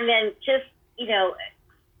 And then just,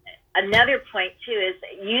 another point too is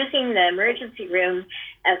using the emergency room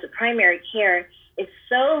as a primary care is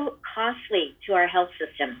so costly to our health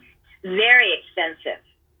system, very expensive,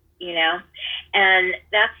 and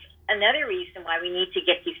that's another reason why we need to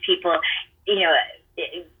get these people,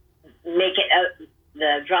 make it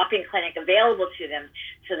the drop-in clinic available to them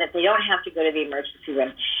so that they don't have to go to the emergency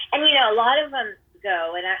room. And, a lot of them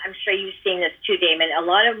go, and I'm sure you've seen this too, Damon, a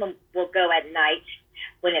lot of them will go at night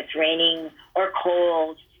when it's raining or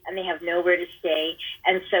cold and they have nowhere to stay.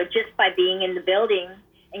 And so just by being in the building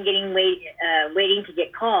and getting waiting to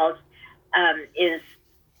get called is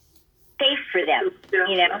safe for them,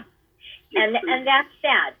 and that's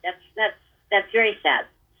sad. That's very sad.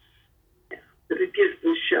 But it gives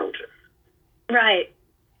them shelter. Right.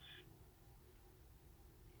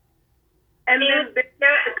 And there's a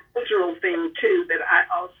cultural thing too that I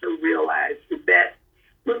also realize is that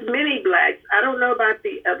with many blacks, I don't know about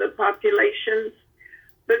the other populations,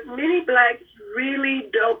 but many blacks really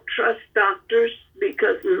don't trust doctors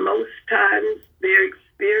because most times their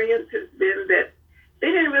experience has been that they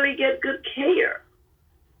didn't really get good care.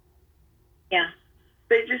 Yeah.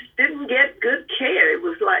 They just didn't get good care. It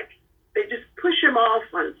was like they just push them off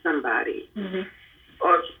on somebody. Mm-hmm.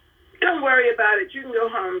 Or don't worry about it. You can go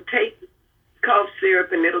home, take cough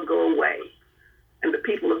syrup, and it'll go away. And the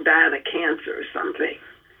people have died of cancer or something.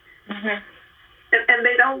 Mm-hmm. And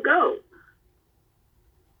they don't go.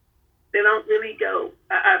 They don't really go.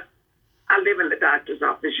 I live in the doctor's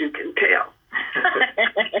office, you can tell.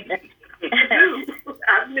 I do.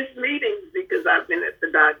 I've missed meetings because I've been at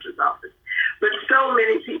the doctor's office. But so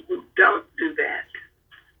many people don't do that.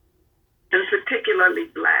 And particularly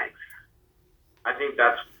blacks. I think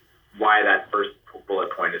that's why that first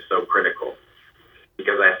bullet point is so critical.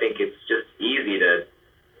 Because I think it's just easy to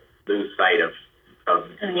lose sight of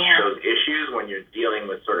Yeah. those issues when you're dealing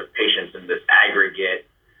with sort of patients in this aggregate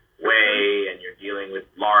way, and you're dealing with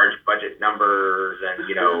large budget numbers and,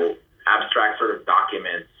 you know, abstract sort of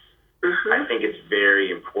documents. I think it's very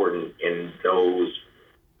important in those,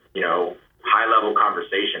 you know, high level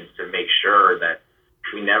conversations to make sure that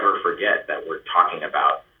we never forget that we're talking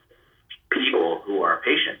about people who are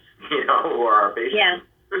patients, you know, who are our patients. Yeah.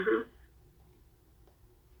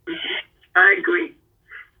 I agree.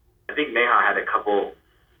 I think Neha had a couple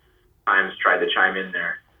times tried to chime in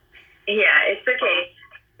there. Yeah, it's okay.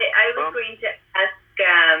 I was going to ask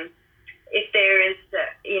if there is,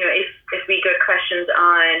 if we got questions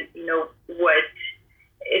on, what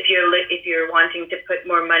if you're wanting to put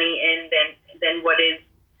more money in, then what do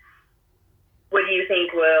you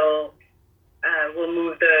think will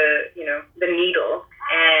move the needle,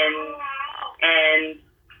 and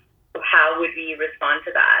how would we respond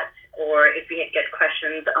to that? Or if we get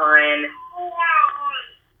questions on,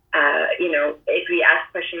 if we ask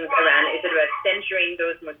questions around, is it about censoring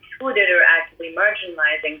those most excluded or actively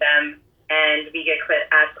marginalizing them? And we get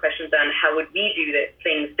asked questions on how would we do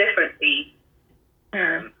things differently?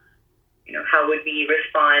 How would we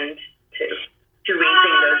respond to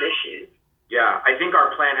raising those issues? Yeah, I think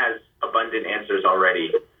our plan has abundant answers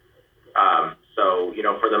already. So,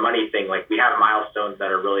 for the money thing, like we have milestones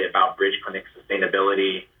that are really about bridge clinic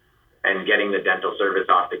sustainability and getting the dental service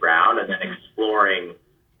off the ground, and then exploring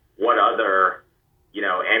what other,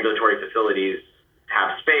 ambulatory facilities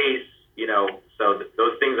have space, so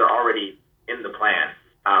those things are already in the plan.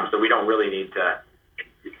 So we don't really need to,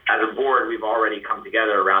 as a board, we've already come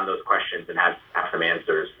together around those questions and have some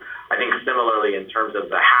answers. I think similarly in terms of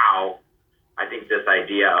the how, I think this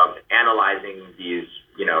idea of analyzing these,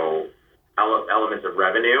 elements of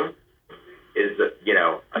revenue is,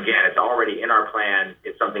 again, it's already in our plan.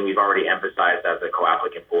 It's something we've already emphasized as a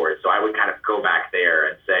co-applicant board. So I would kind of go back there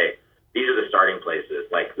and say, these are the starting places.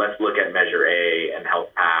 Like, let's look at Measure A and Health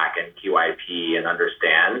Pack and QIP and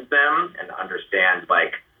understand them and understand,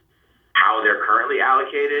 like, how they're currently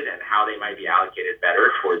allocated and how they might be allocated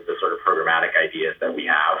better towards the sort of programmatic ideas that we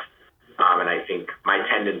have. And I think my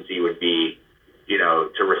tendency would be,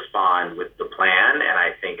 to respond with the plan. And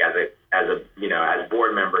I think as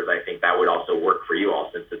board members, I think that would also work for you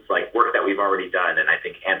all, since it's like work that we've already done, and I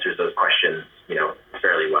think answers those questions,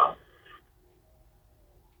 fairly well.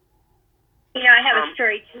 I have a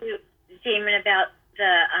story too, Damon, about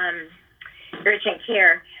the urgent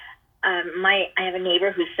care. I have a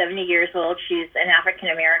neighbor who's 70 years old. She's an African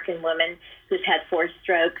American woman who's had 4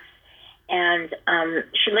 strokes, and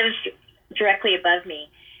she lives directly above me.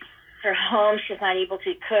 Her home, she's not able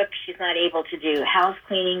to cook. She's not able to do house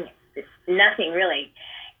cleaning, nothing really.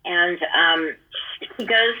 And she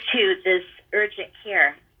goes to this urgent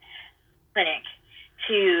care clinic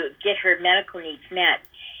to get her medical needs met.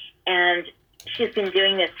 And she's been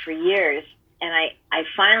doing this for years. And I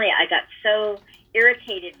finally got so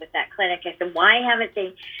irritated with that clinic. I said, why haven't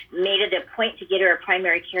they made it a point to get her a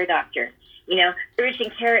primary care doctor?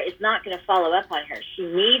 Urgent care is not going to follow up on her. She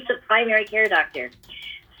needs a primary care doctor.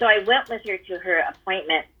 So I went with her to her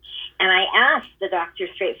appointment, and I asked the doctor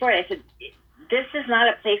straightforward. I said, this is not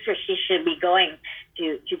a place where she should be going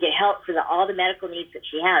to get help for all the medical needs that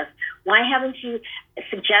she has. Why haven't you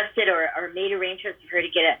suggested or made arrangements for her to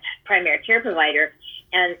get a primary care provider?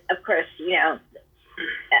 And, of course, oh,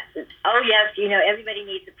 yes, everybody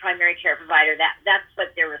needs a primary care provider. That's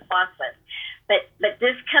what their response was. But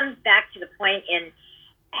this comes back to the point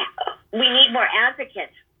we need more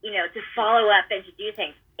advocates, to follow up and to do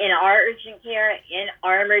things in our urgent care, in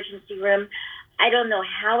our emergency room. I don't know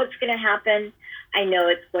how it's going to happen. I know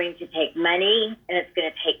it's going to take money and it's going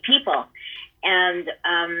to take people. And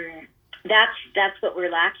that's what we're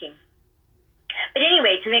lacking. But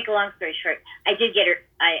anyway, to make a long story short, I did get her,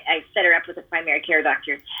 I set her up with a primary care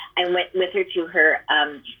doctor. I went with her to her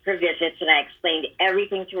visits, and I explained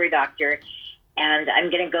everything to her doctor. And I'm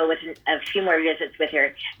going to go with a few more visits with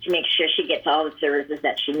her to make sure she gets all the services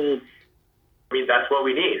that she needs. I mean, that's what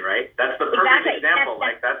we need, right? That's the perfect example.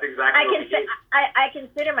 That's exactly what we need. I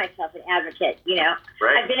consider myself an advocate,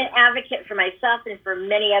 Right. I've been an advocate for myself and for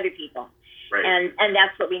many other people. Right. And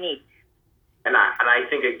that's what we need. And I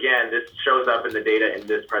think, again, this shows up in the data in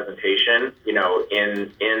this presentation,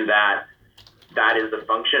 in that is the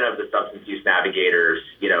function of the substance use navigators,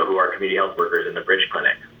 who are community health workers in the bridge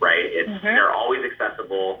clinic, right? They're always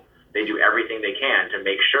accessible. They do everything they can to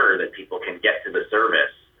make sure that people can get to the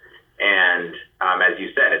service. And as you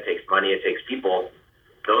said, it takes money, it takes people.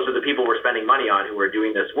 Those are the people we're spending money on who are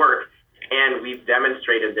doing this work, and we've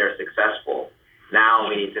demonstrated they're successful. Now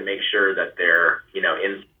we need to make sure that they're,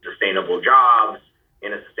 in sustainable jobs,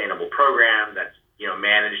 in a sustainable program that's, you know,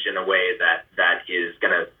 managed in a way that is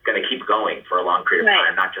gonna keep going for a long period of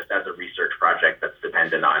time, not just as a research project that's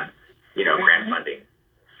dependent on, you know, grant funding.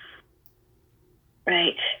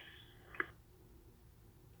 Right.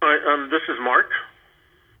 Hi, this is Mark.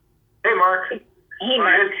 Hey, Mark. Hey,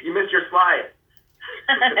 Mark. You missed your slide.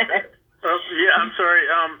 Yeah, I'm sorry.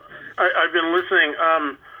 I've been listening.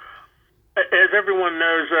 As everyone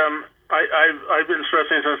knows, I've been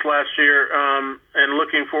stressing since last year and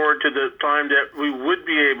looking forward to the time that we would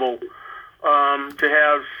be able to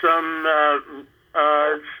have some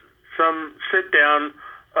sit down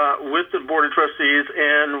with the Board of Trustees,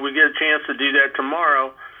 and we get a chance to do that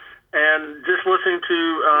tomorrow. And just listening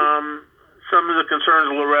to some of the concerns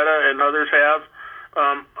Loretta and others have,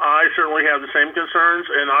 I certainly have the same concerns,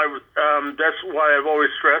 and that's why I've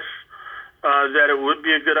always stressed that it would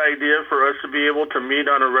be a good idea for us to be able to meet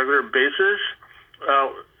on a regular basis.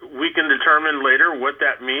 We can determine later what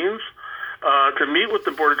that means to meet with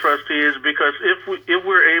the Board of Trustees, because if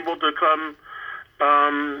we're able to come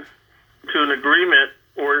to an agreement,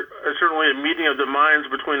 or certainly a meeting of the minds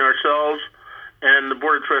between ourselves and the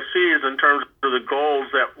Board of Trustees in terms of the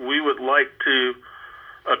goals that we would like to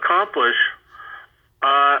accomplish,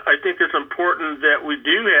 I think it's important that we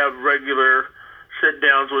do have regular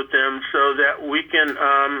sit-downs with them so that we can,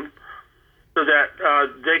 so that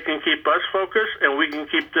they can keep us focused, and we can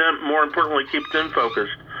keep them, more importantly, keep them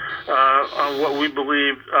focused on what we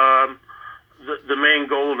believe the main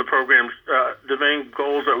goal of the program, the main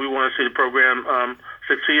goals that we want to see the program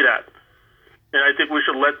succeed at. And I think we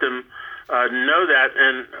should let them know that,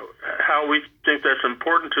 and how we think that's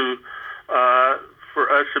important to for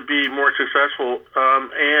us to be more successful,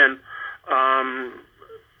 and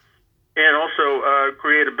also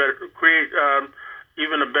create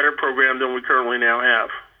even a better program than we currently now have.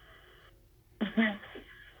 Mm-hmm.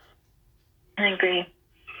 I agree.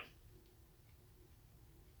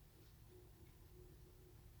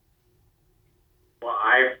 Well,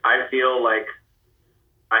 I feel like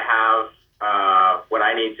I have what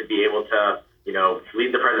I need to be able to, you know,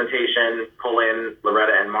 lead the presentation, pull in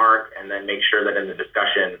Loretta and Mark, and then make sure that in the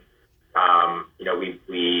discussion, you know, we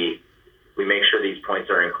make sure these points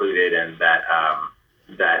are included, and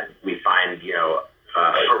that we find, you know,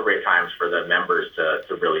 appropriate times for the members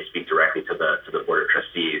to really speak directly to the Board of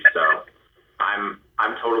Trustees. So I'm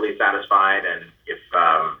totally satisfied, and if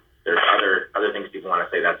there's other things people want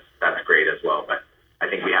to say, that's great as well. But I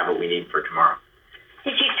think we have what we need for tomorrow.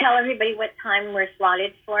 Did you tell everybody what time we're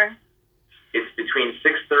slotted for? It's between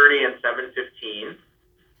 6:30 and 7:15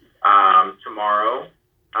 tomorrow.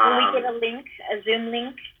 Will we get a link, a Zoom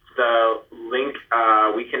link? The link,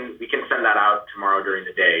 we can send that out tomorrow during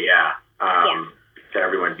the day. Yeah. To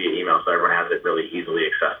everyone via email, so everyone has it really easily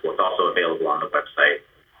accessible. It's also available on the website.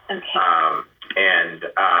 Okay. And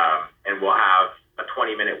we'll have a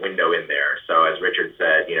 20-minute window in there. So as Richard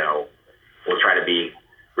said, you know, we'll try to be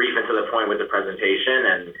brief and to the point with the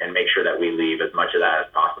presentation, and make sure that we leave as much of that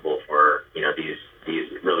as possible for, you know, these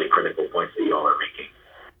really critical points that you all are making.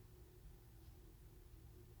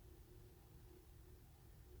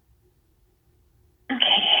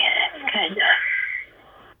 Okay, good.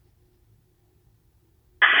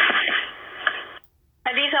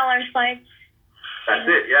 Are these all our slides? That's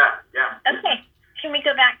it. Yeah. Okay. Can we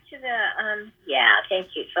go back to the? Yeah.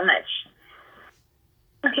 Thank you so much.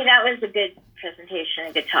 Okay, that was a good presentation,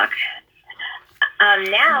 a good talk.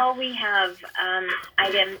 Now we have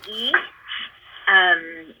item E.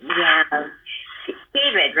 Yeah,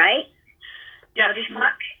 David, right? Yes.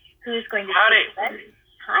 Who's going to Howdy. speak to us?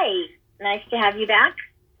 Hi, nice to have you back.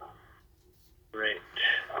 Great.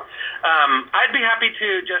 I'd be happy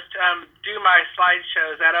to just do my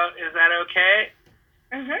slideshow. Is that okay?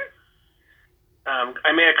 Mm-hmm.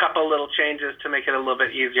 I made a couple little changes to make it a little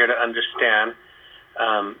bit easier to understand.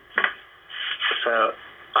 So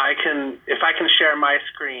if I can share my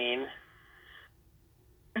screen.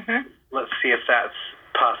 Mm-hmm. Let's see if that's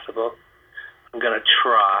possible. I'm going to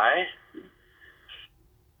try.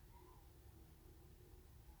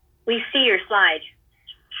 We see your slide.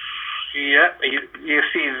 Yep, you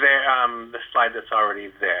see there the slide that's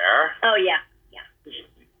already there. Oh, yeah.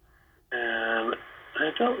 And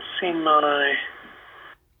I don't see my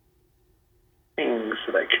things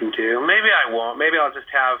that I can do. Maybe I won't. Maybe I'll just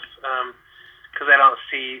have, because I don't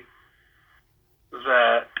see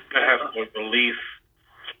the... That has to release.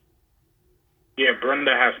 Yeah,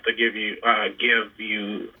 Brenda has to give you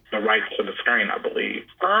the rights to the screen, I believe.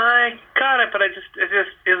 I got it, but it just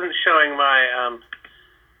isn't showing my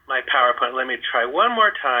my PowerPoint. Let me try one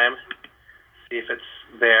more time, see if it's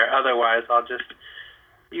there. Otherwise, I'll just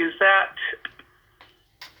use that.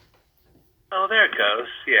 Oh, there it goes.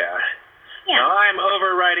 Yeah. Yeah. Now I'm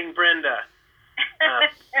overriding Brenda.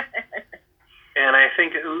 And I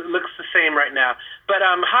think it looks the same right now. But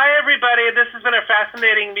hi, everybody. This has been a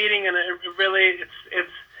fascinating meeting, and it's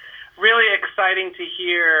really exciting to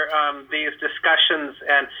hear these discussions.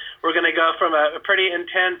 And we're going to go from a pretty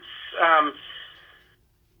intense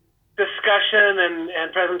discussion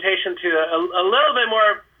and presentation to a little bit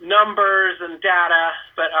more numbers and data.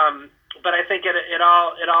 But I think it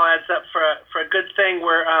all adds up for a good thing.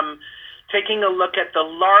 We're taking a look at the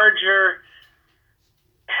larger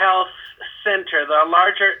health center, the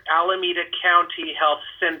larger Alameda County Health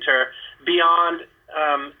Center beyond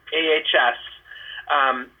AHS,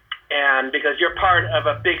 and because you're part of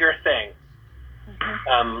a bigger thing,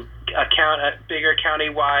 a bigger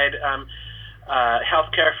countywide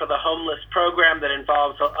healthcare for the homeless program that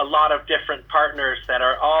involves a lot of different partners that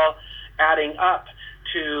are all adding up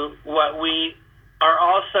to what we are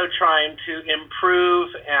also trying to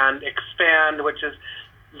improve and expand, which is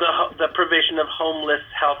the provision of homeless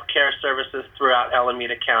health care services throughout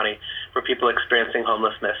Alameda County for people experiencing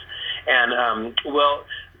homelessness. And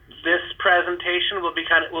this presentation will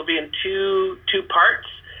be in two parts.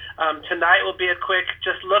 Tonight will be a quick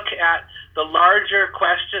just look at the larger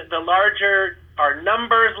question, our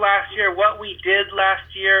numbers last year, what we did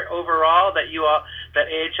last year overall that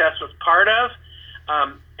AHS was part of.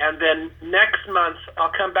 And then next month,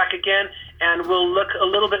 I'll come back again, and we'll look a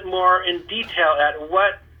little bit more in detail at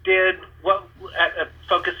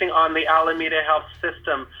focusing on the Alameda Health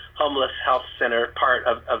System Homeless Health Center part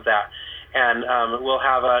of that. And we'll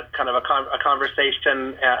have a kind of a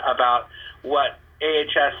conversation about what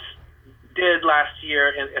AHS did last year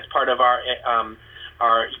as part of our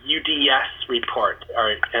UDS report.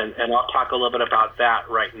 And I'll talk a little bit about that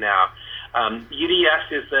right now. UDS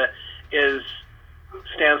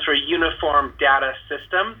stands for Uniform Data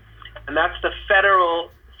System, and that's the federal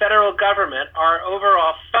government, our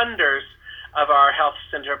overall funders of our health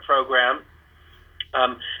center program.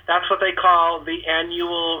 That's what they call the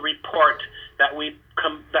annual report that we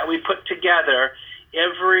put together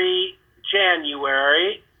every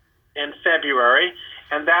January and February,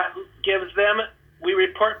 and that gives them. We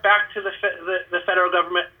report back to the federal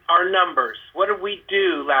government our numbers. What did we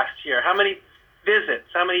do last year? How many visits?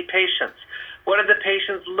 How many patients? What did the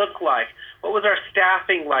patients look like? What was our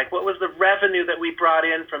staffing like? What was the revenue that we brought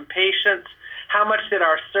in from patients? How much did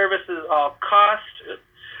our services all cost?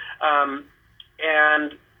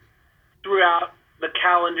 And throughout the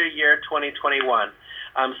calendar year 2021.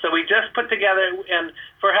 So we just put together, and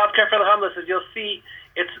for Healthcare for the Homeless, as you'll see,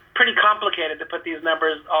 it's pretty complicated to put these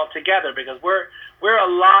numbers all together because we're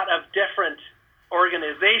a lot of different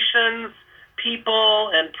organizations,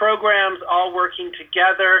 people, and programs all working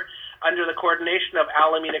together under the coordination of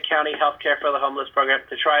Alameda County Healthcare for the Homeless program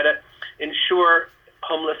to try to ensure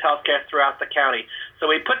homeless healthcare throughout the county. So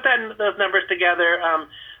we put those numbers together a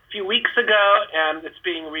few weeks ago, and it's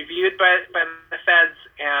being reviewed by the feds,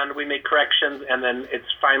 and we make corrections, and then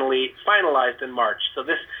it's finally finalized in March. So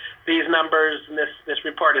these numbers and this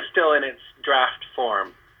report is still in its draft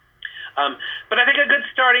form. But I think a good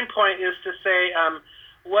starting point is to say,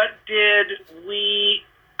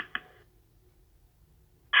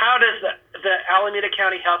 how does the Alameda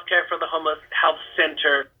County Healthcare for the Homeless Health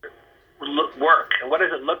Center work, and what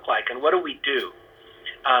does it look like, and what do we do?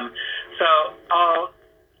 So I'll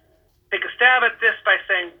take a stab at this by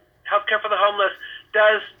saying Healthcare for the Homeless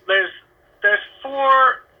there's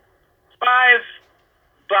 5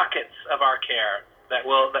 buckets of our care that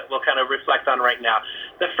we'll kind of reflect on right now.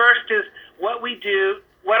 The first is what we do,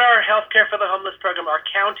 what our Healthcare for the Homeless program, our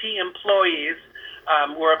county employees,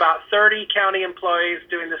 we're about 30 county employees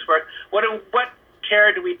doing this work. What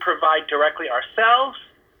care do we provide directly ourselves?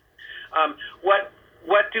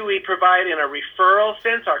 What do we provide in a referral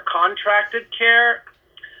sense, our contracted care?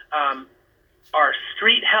 Our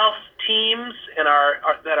street health teams and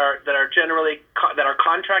that are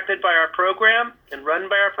contracted by our program and run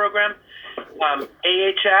by our program.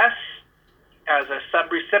 AHS as a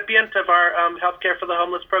subrecipient of our Healthcare for the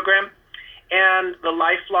Homeless program, and the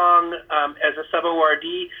Lifelong as a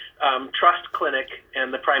sub-awardee trust clinic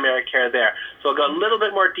and the primary care there. So we'll go a little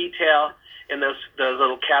bit more detail in those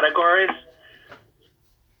little categories.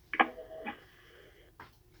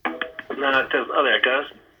 There it goes.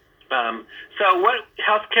 So what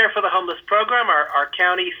Healthcare for the Homeless program, our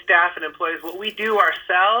county staff and employees, what we do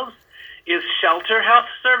ourselves is shelter health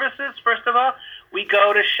services. First of all, we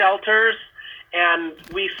go to shelters and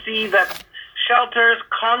we see that shelters,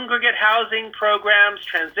 congregate housing programs,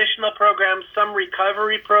 transitional programs, some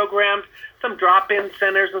recovery programs, some drop-in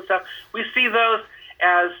centers and stuff, we see those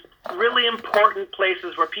as really important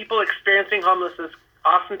places where people experiencing homelessness,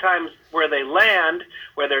 oftentimes where they land,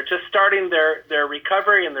 where they're just starting their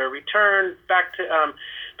recovery and their return back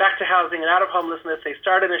to housing and out of homelessness, they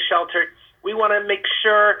start in a shelter. We want to make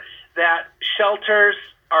sure that shelters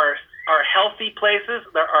are healthy places.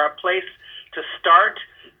 There are a place to start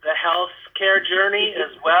the health care journey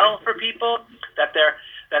as well for people, that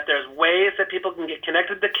there's ways that people can get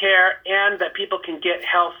connected to care, and that people can get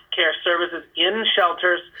health care services in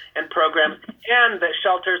shelters and programs, and that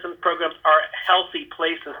shelters and programs are healthy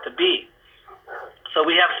places to be. So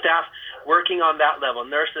we have staff working on that level,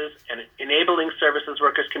 nurses and enabling services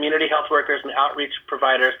workers, community health workers, and outreach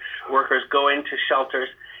providers, workers going to shelters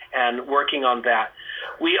and working on that.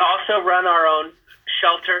 We also run our own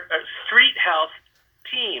street health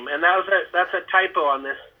team, and that's a typo on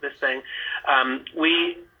this thing.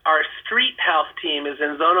 Our street health team is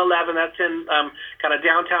in Zone 11. That's in kind of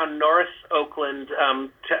downtown North Oakland,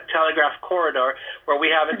 Telegraph Corridor, where we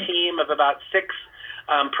have a team of about 6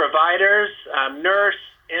 providers, nurse,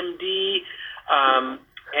 MD,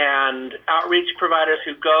 and outreach providers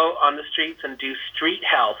who go on the streets and do street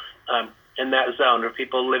health in that zone, of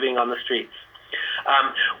people living on the streets.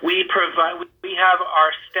 We have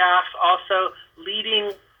our staff also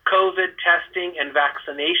leading COVID testing and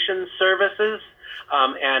vaccination services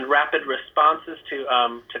and rapid responses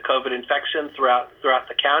to COVID infection throughout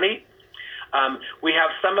the county. We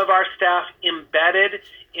have some of our staff embedded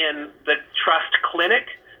in the Trust Clinic.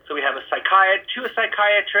 So we have 2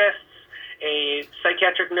 psychiatrists, a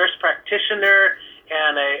psychiatric nurse practitioner,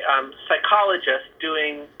 and a psychologist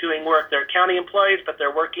doing work. They're county employees, but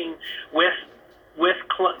they're working with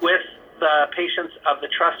the patients of the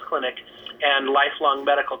Trust Clinic and lifelong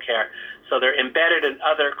medical care. So they're embedded in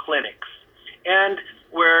other clinics. And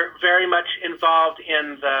we're very much involved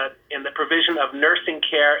in the provision of nursing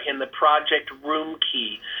care in the Project Room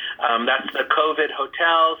Key. That's the COVID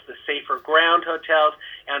hotels, the Safer Ground hotels,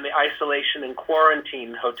 and the isolation and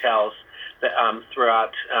quarantine hotels that,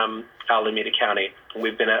 throughout Alameda County.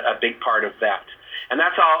 We've been a big part of that. And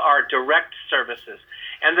that's all our direct services.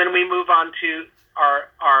 And then we move on to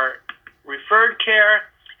our referred care,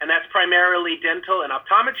 and that's primarily dental and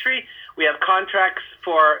optometry. We have contracts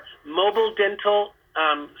for mobile dental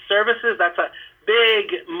services. That's a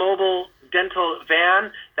big mobile dental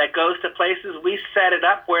van that goes to places. We set it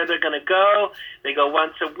up where they're going to go. They go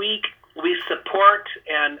once a week. We support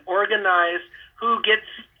and organize who gets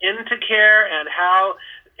into care and how,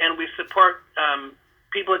 and we support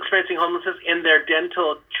people experiencing homelessness in their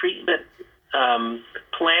dental treatment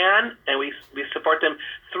plan, and we support them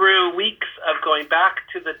through weeks of going back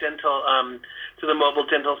to the dental to the mobile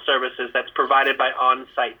dental services that's provided by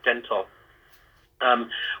On-Site Dental.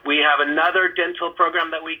 We have another dental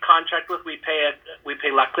program that we contract with. We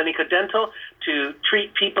pay La Clinica Dental to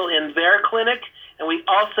treat people in their clinic, and we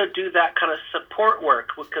also do that kind of support work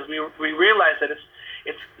because we realize that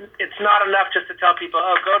it's not enough just to tell people,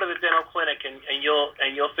 oh, go to the dental clinic and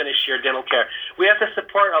you'll finish your dental care. We have to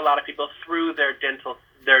support a lot of people through their dental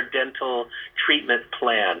treatment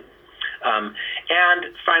plan. And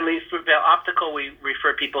finally, through Vail Optical, we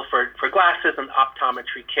refer people for glasses and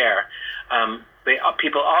optometry care.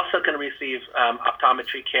 People also can receive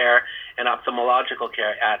optometry care and ophthalmological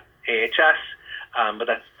care at AHS, but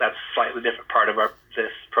that's a slightly different part of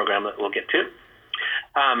this program that we'll get to.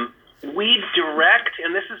 We direct,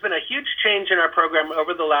 and this has been a huge change in our program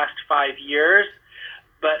over the last 5 years,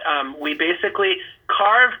 but we basically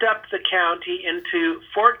carved up the county into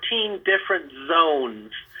 14 different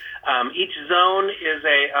zones. Each zone is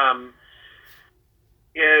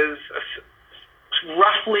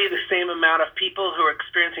roughly the same amount of people who are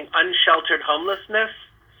experiencing unsheltered homelessness,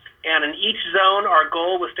 and in each zone, our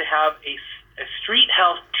goal was to have a street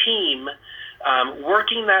health team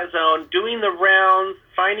working that zone, doing the rounds,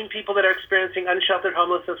 finding people that are experiencing unsheltered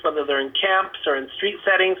homelessness, whether they're in camps or in street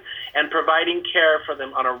settings, and providing care for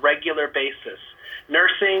them on a regular basis.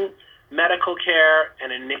 Nursing, medical care,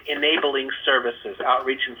 and enabling services,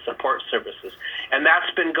 outreach and support services. And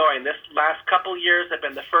that's been going. This last couple years have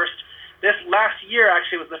been this last year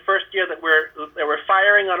actually was the first year that we're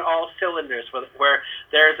firing on all cylinders, where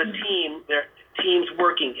there's a teams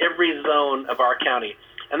working every zone of our county.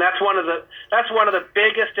 And that's one of the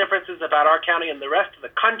biggest differences about our county and the rest of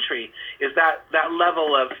the country is that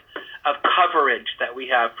level of coverage that we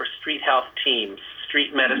have for street health teams,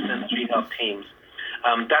 street medicine, street health teams.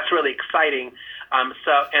 That's really exciting.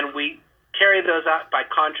 And we carry those out by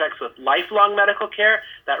contracts with Lifelong Medical Care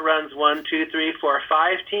that runs 1, 2, 3, 4,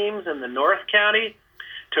 5 teams in the North County.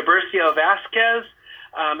 Tiburcio Vasquez,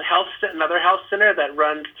 another health center that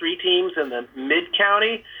runs 3 teams in the Mid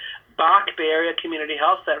County. Bach Bay Area Community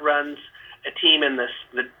Health that runs a team in the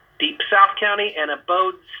Deep South County, and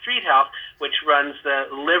Abode Street Health, which runs the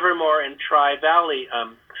Livermore and Tri-Valley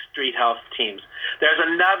street health teams. There's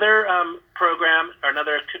another program, or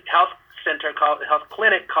another health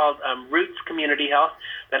clinic called Roots Community Health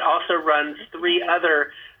that also runs 3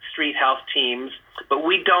 other street health teams, but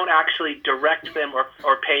we don't actually direct them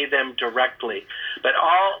or pay them directly. But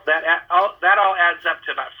all that adds up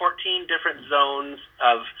to about 14 different zones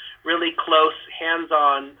of really close,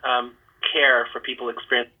 hands-on care for people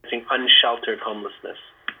experiencing unsheltered homelessness.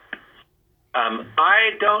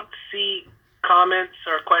 I don't see comments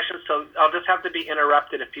or questions, so I'll just have to be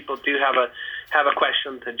interrupted if people do have a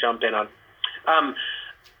question to jump in on.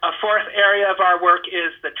 A fourth area of our work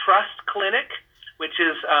is the Trust Clinic, which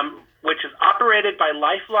is operated by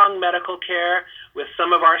Lifelong Medical Care, with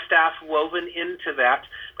some of our staff woven into that.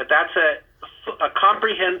 But that's a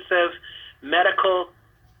comprehensive medical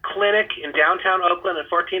clinic in downtown Oakland at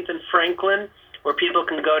 14th and Franklin, where people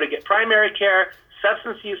can go to get primary care,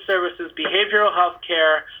 substance use services, behavioral health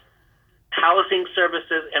care, housing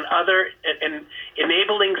services, and other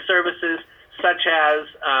enabling services such as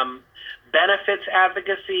benefits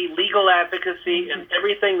advocacy, legal advocacy, and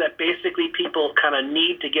everything that basically people kind of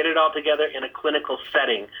need to get it all together in a clinical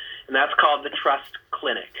setting. And that's called the Trust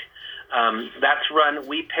Clinic. That's run,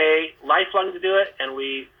 we pay Lifelong to do it, and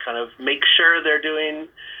we kind of make sure they're doing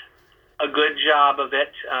a good job of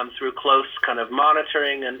it through close kind of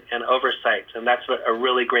monitoring and oversight. And that's a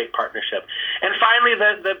really great partnership. And finally,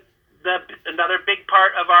 another big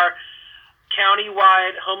part of our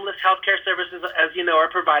county-wide homeless healthcare services, as you know, are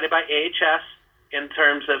provided by AHS in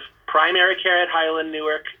terms of primary care at Highland,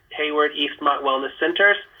 Newark, Hayward, Eastmont Wellness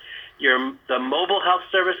Centers, the mobile health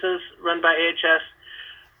services run by AHS,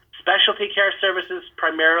 specialty care services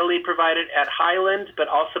primarily provided at Highland, but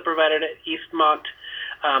also provided at Eastmont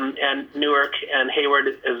and Newark and Hayward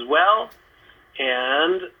as well.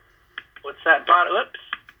 And what's that bottom? Oops.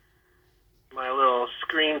 My little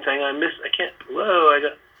screen thing. Let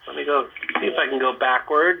me go see if I can go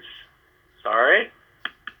backwards. Sorry.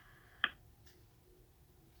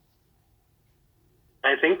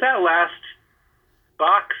 I think that last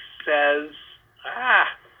box says,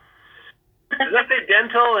 does that say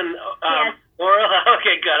dental and Yes. oral?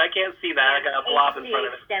 Okay, good. I can't see that. I got a blob in front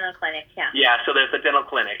of it. Dental clinic, yeah. Yeah, so there's a dental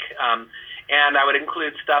clinic. And I would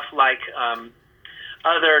include stuff like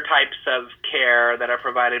other types of care that are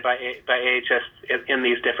provided by AHS in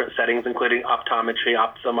these different settings, including optometry,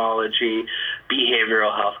 ophthalmology,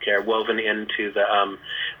 behavioral health care woven into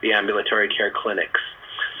the ambulatory care clinics.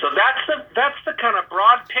 So that's the kind of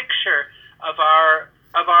broad picture of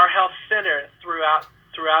our health center throughout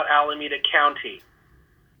Alameda County.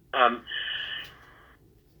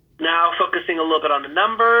 Now focusing a little bit on the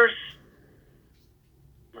numbers.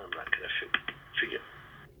 I'm not going to forget.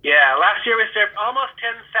 Yeah, last year we served almost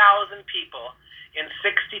 10,000 people in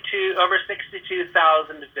over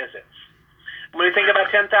 62,000 visits. When we think about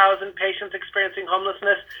 10,000 patients experiencing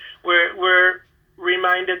homelessness, we're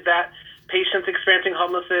reminded that patients experiencing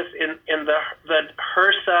homelessness in the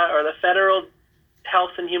HRSA, or the Federal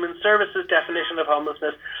Health and Human Services definition of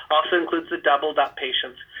homelessness, also includes the doubled up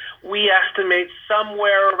patients. We estimate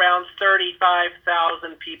somewhere around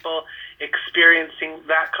 35,000 people will experience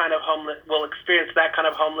that kind of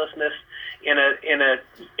homelessness in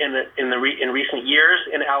recent years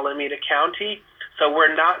in Alameda County. So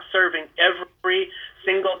we're not serving every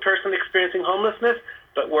single person experiencing homelessness,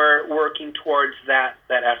 but we're working towards that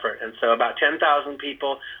effort. And so about 10,000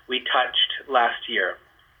 people we touched last year.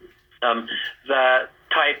 The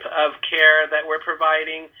type of care that we're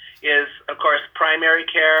providing is, of course, primary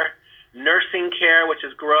care, nursing care, which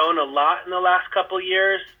has grown a lot in the last couple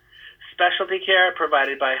years, specialty care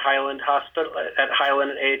provided by Highland Hospital at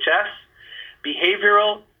Highland and AHS,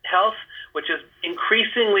 behavioral health, which is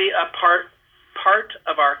increasingly a part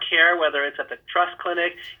of our care, whether it's at the Trust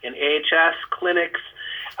Clinic, in AHS clinics,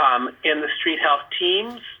 in the street health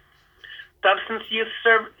teams, substance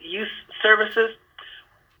use services,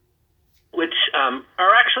 which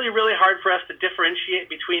are actually really hard for us to differentiate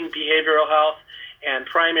between behavioral health and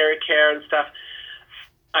primary care and stuff.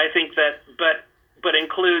 I think that, but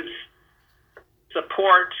includes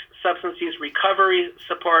support, substance use recovery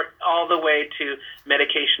support, all the way to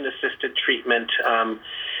medication-assisted treatment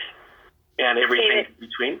and everything David, in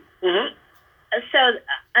between. Mm-hmm. So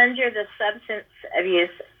under the substance abuse,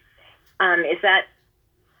 is that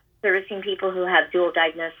servicing people who have dual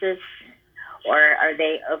diagnosis? Or are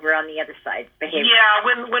they over on the other side? Yeah,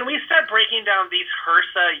 when we start breaking down these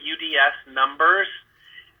HRSA UDS numbers,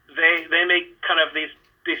 they make kind of these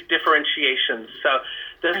differentiations. So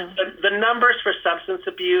The numbers for substance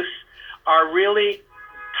abuse are really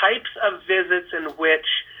types of visits in which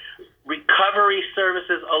recovery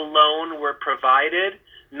services alone were provided,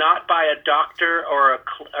 not by a doctor or a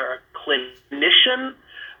clinician,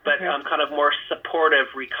 but kind of more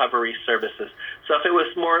supportive recovery services. So if it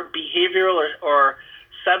was more behavioral or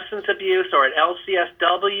substance abuse or an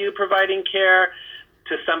LCSW providing care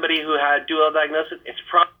to somebody who had dual diagnosis, it's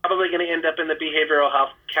probably going to end up in the behavioral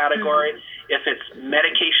health category. If it's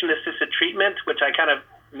medication-assisted treatment, which I kind of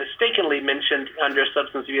mistakenly mentioned under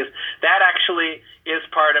substance abuse, that actually is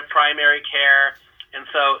part of primary care, and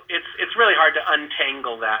so it's really hard to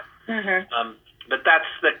untangle that. But that's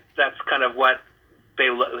kind of what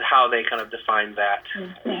how they kind of define that.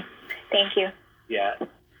 Thank you. Yeah,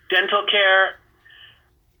 dental care,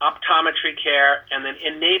 optometry care, and then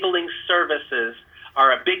enabling services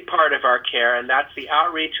are a big part of our care, and that's the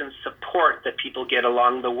outreach and support that people get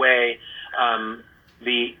along the way.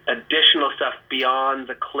 The additional stuff beyond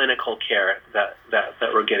the clinical care that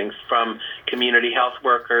we're getting from community health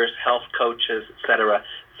workers, health coaches, et cetera,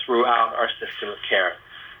 throughout our system of care.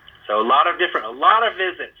 So a lot of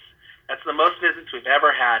visits. That's the most visits we've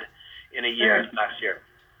ever had in a year last year.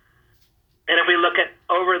 And if we look at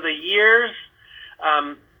over the years,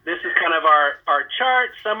 this is kind of our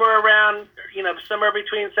chart, somewhere around, somewhere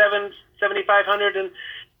between 7,500 and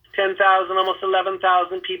 10,000, almost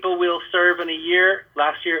 11,000 people we'll serve in a year.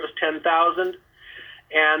 Last year it was 10,000.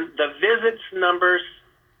 And the visits numbers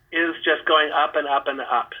is just going up and up and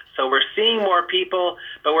up. So we're seeing more people,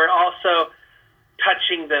 but we're also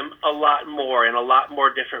touching them a lot more in a lot more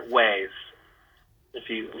different ways. If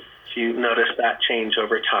you notice that change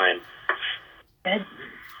over time. Good.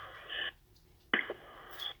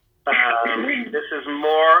 This is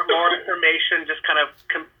more information, just kind of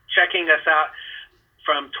checking us out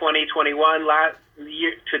from 2021 last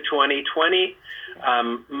year to 2020.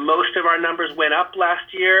 Most of our numbers went up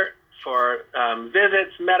last year for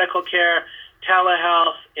visits, medical care,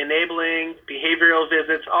 telehealth, enabling, behavioral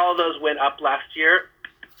visits. All those went up last year.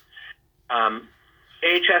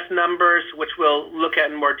 AHS numbers, which we'll look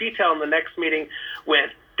at in more detail in the next meeting,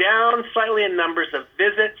 went down slightly in numbers of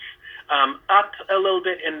visits, up a little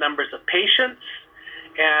bit in numbers of patients,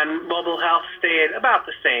 and mobile health stayed about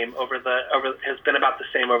the same has been about the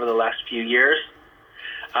same over the last few years.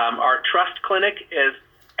 Our trust clinic is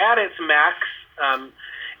at its max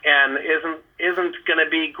and isn't going to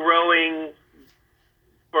be growing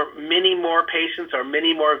for many more patients or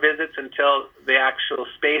many more visits until the actual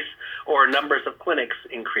space or numbers of clinics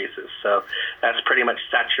increases. So that's pretty much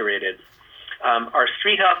saturated. Our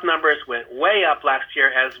street health numbers went way up last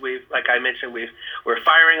year as like I mentioned, we're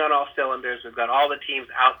firing on all cylinders. We've got all the teams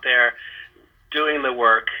out there doing the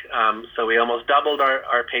work. So we almost doubled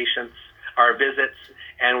our patients, our visits,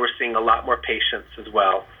 and we're seeing a lot more patients as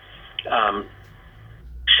well.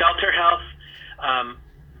 Shelter health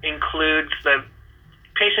includes the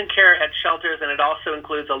patient care at shelters, and it also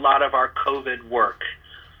includes a lot of our COVID work,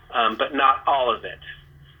 but not all of it.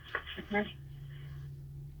 David,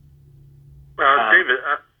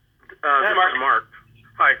 this is Mark.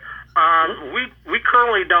 Hi. We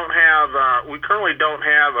currently don't have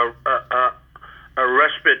a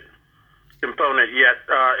respite component yet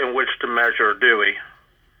in which to measure, do we?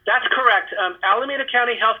 That's correct. Alameda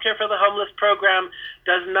County Healthcare for the Homeless program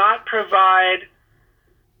does not provide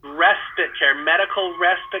respite care, medical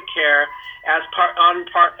respite care, as part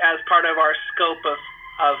of our scope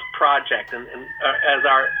of project and as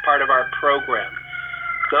part of our program.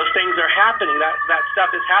 Those things are happening. That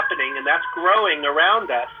stuff is happening, and that's growing around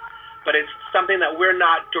us. But it's something that we're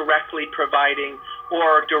not directly providing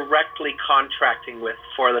or directly contracting with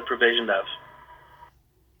for the provision of.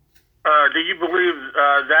 Do you believe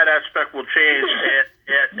that aspect will change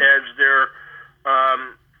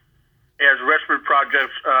as respite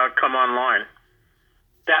projects come online?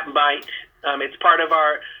 That might. It's part of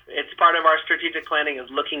our strategic planning is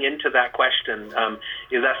looking into that question.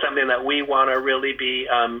 Is that something that we want to really be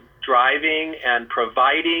driving and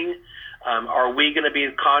providing? Are we going to be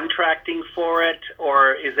contracting for it,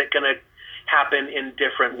 or is it going to happen in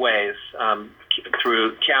different ways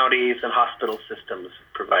through counties and hospital systems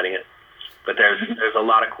providing it? But there's a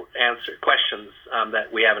lot of questions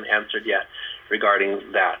that we haven't answered yet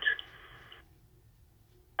regarding that.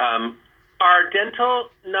 Our dental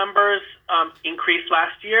numbers increased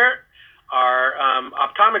last year. Our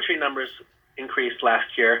optometry numbers increased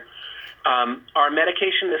last year. Our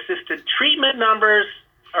medication-assisted treatment numbers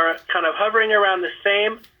are kind of hovering around the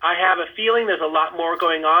same. I have a feeling there's a lot more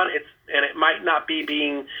going on. And it might not be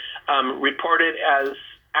being reported as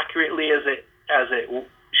accurately as it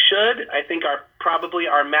should. I think our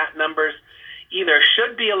MAT numbers either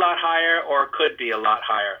should be a lot higher or could be a lot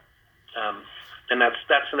higher. And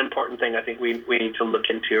that's an important thing I think we need to look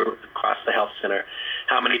into across the health center.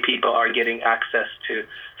 How many people are getting access to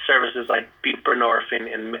services like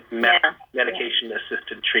buprenorphine and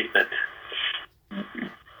medication-assisted treatment?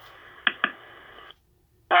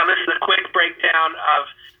 This is a quick breakdown of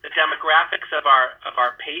the demographics of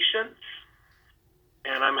our patients,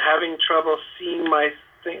 and I'm having trouble seeing my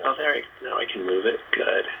thing. Oh, there. Now I can move it.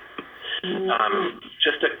 Good.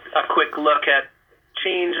 Just a quick look at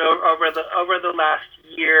change over the last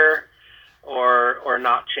year, or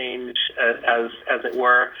not change as it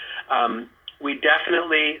were. We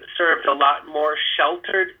definitely served a lot more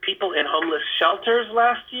sheltered people in homeless shelters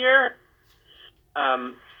last year,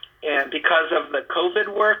 and because of the COVID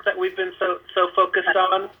work that we've been so focused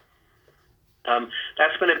on.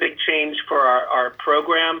 That's been a big change for our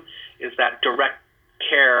program, is that direct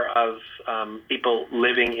care of people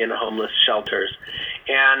living in homeless shelters.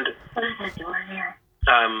 And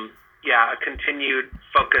a continued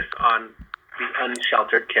focus on the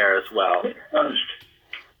unsheltered care as well.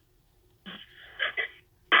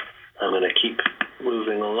 I'm going to keep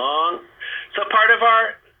moving along. So part of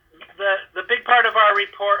the big part of our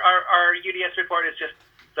report, our UDS report, is just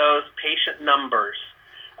those patient numbers.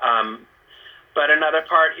 But another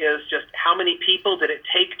part is just how many people did it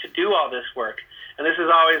take to do all this work. And this is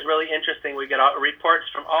always really interesting. We get reports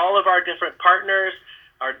from all of our different partners,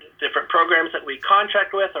 our different programs that we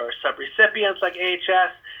contract with, or subrecipients like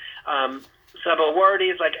AHS,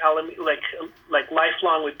 sub-awardees like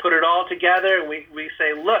Lifelong. We put it all together, and we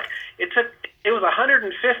say, look, it was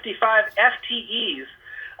 155 FTEs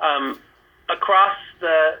across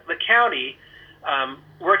the county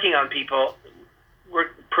working on people.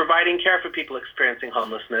 We're providing care for people experiencing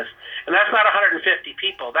homelessness, and that's not 150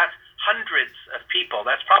 people. That's hundreds of people.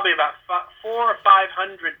 That's probably about 400 or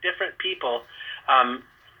 500 different people.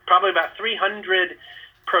 Probably about 300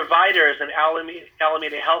 providers in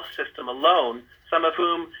Alameda Health System alone, some of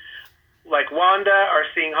whom, like Wanda, are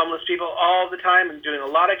seeing homeless people all the time and doing a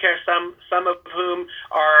lot of care, some of whom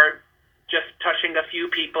are just touching a few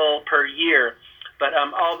people per year. But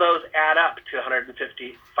all those add up to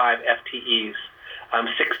 155 FTEs,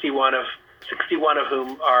 61 of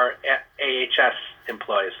whom are AHS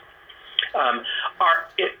employees.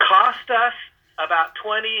 It cost us about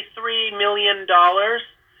 $23 million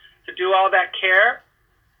to do all that care.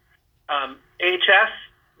 AHS,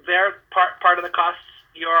 their part of the costs,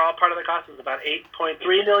 URL part of the cost is about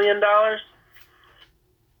 $8.3 million.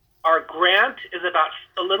 Our grant is was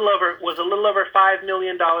a little over $5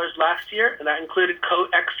 million last year, and that included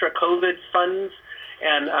extra COVID funds,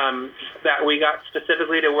 and that we got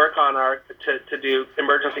specifically to work on to do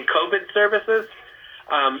emergency COVID services.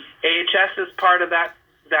 AHS's part of that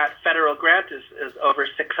federal grant is over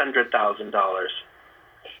 $600,000.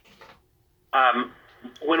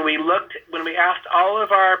 When we asked all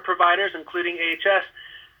of our providers, including AHS,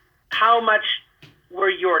 how much were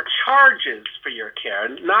your charges for your care?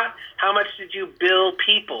 Not how much did you bill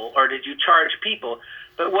people or did you charge people,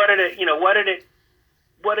 but what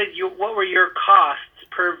were your costs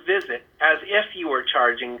per visit, as if you were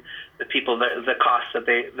charging the people the costs that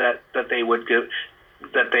they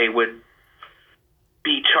would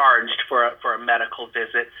be charged for a medical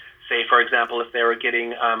visit. Say, for example, if they were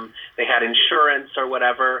getting, they had insurance or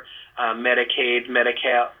whatever, Medicaid,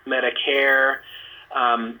 Medicare,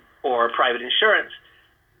 or private insurance.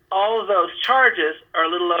 All of those charges are a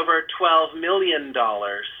little over $12 million.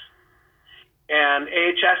 And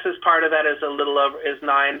AHS's part of that is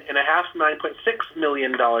 $9.6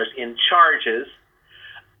 million in charges.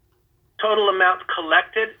 Total amount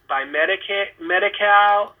collected by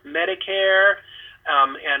Medi-Cal, Medicare,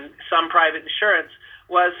 and some private insurance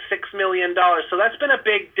was $6 million. So that's been a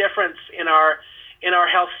big difference in our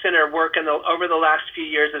health center work over the last few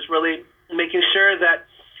years, is really making sure that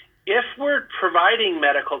if we're providing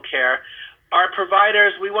medical care, our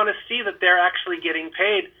providers, we want to see that they're actually getting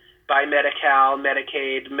paid by Medi-Cal,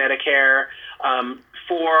 Medicaid, Medicare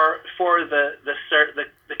for the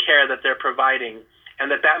care that they're providing,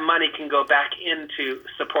 and that money can go back into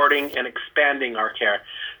supporting and expanding our care.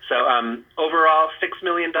 So overall, $6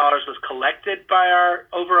 million was collected by our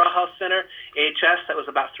overall health center. AHS, that was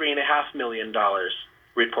about $3.5 million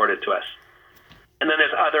reported to us. And then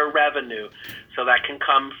there's other revenue. So that can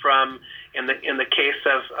come from, in the case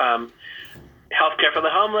of healthcare for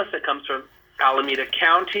the homeless, it comes from Alameda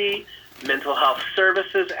County. Mental Health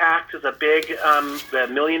Services Act is a big, the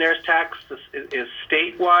millionaire's tax is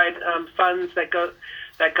statewide funds that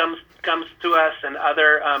comes to us, and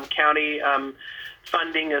other county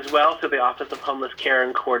funding as well through the Office of Homeless Care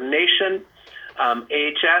and Coordination.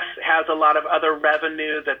 AHS has a lot of other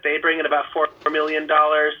revenue that they bring in, about $4 million,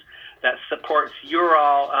 that supports your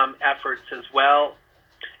all efforts as well.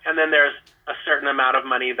 And then there's a certain amount of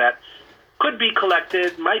money that could be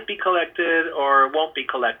collected, might be collected, or won't be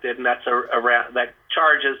collected, and that's that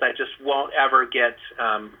charges that just won't ever get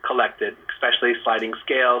collected, especially sliding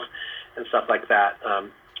scales and stuff like that.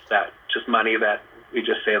 That just money that we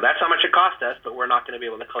just say, that's how much it cost us, but we're not going to be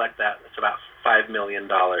able to collect that. It's about $5 million.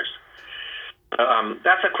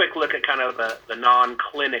 That's a quick look at kind of the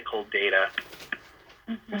non-clinical data.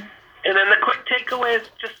 Mm-hmm. And then the quick takeaways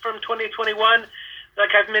just from 2021,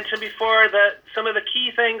 like I've mentioned before, some of the key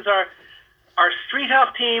things are our street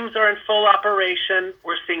health teams are in full operation.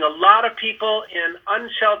 We're seeing a lot of people in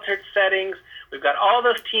unsheltered settings. We've got all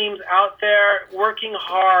those teams out there working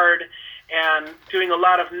hard and doing a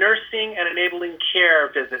lot of nursing and enabling care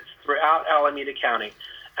visits throughout Alameda County.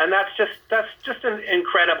 And that's just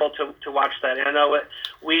incredible to watch that. And I know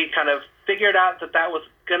we kind of figured out that was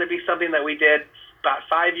going to be something that we did about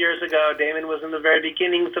 5 years ago. Damon was in the very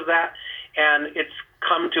beginnings of that, and it's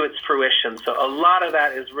come to its fruition. So a lot of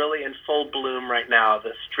that is really in full bloom right now,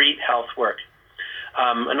 the street health work.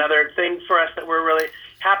 Another thing for us that we're really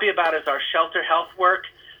happy about is our shelter health work,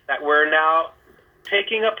 that we're now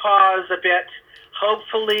taking a pause a bit.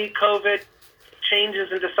 Hopefully COVID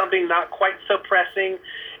changes into something not quite so pressing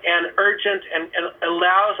and urgent and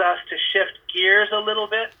allows us to shift gears a little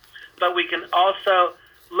bit, but we can also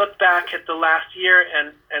look back at the last year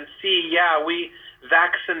and see, we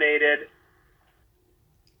vaccinated,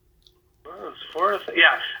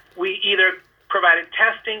 we either provided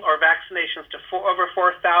testing or vaccinations to over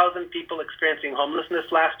 4,000 people experiencing homelessness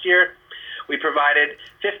last year. We provided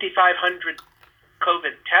 5,500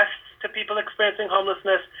 COVID tests to people experiencing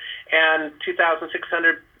homelessness, and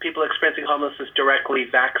 2,600 people experiencing homelessness directly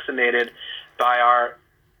vaccinated by us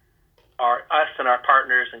and our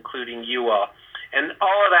partners, including you all. And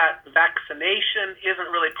all of that vaccination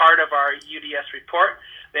isn't really part of our UDS report.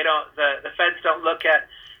 The feds don't look at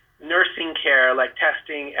nursing care like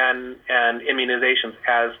testing and immunizations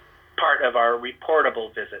as part of our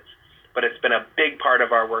reportable visits, but it's been a big part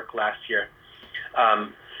of our work last year.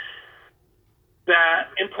 The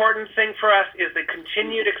important thing for us is the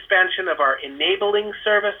continued expansion of our enabling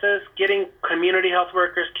services, getting community health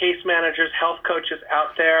workers, case managers, health coaches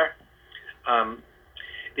out there.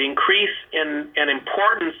 The increase in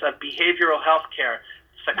importance of behavioral health care,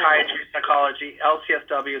 psychiatry, psychology,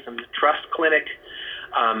 LCSWs, and the Trust Clinic.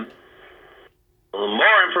 A little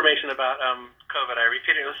more information about COVID. I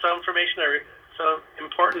repeated it. It was so so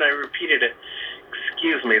important I repeated it.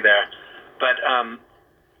 Excuse me there. But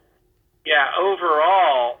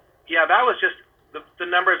overall, that was just the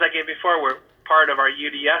numbers I gave before were part of our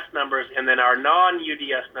UDS numbers, and then our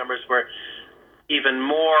non-UDS numbers were even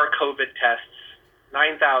more COVID tests.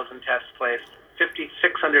 9,000 tests placed,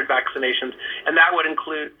 5,600 vaccinations, and that would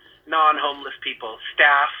include non-homeless people,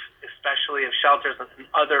 staff, especially of shelters and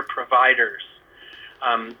other providers.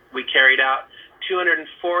 We carried out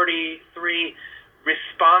 243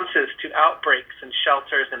 responses to outbreaks in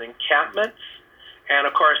shelters and encampments, and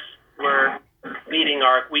of course, we're meeting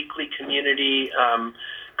our weekly community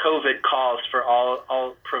COVID calls for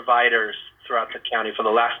all providers throughout the county. For the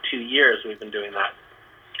last 2 years, we've been doing that.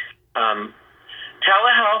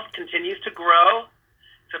 Telehealth continues to grow.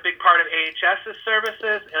 It's a big part of AHS's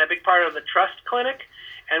services and a big part of the Trust Clinic,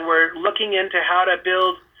 and we're looking into how to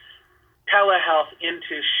build telehealth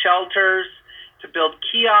into shelters, to build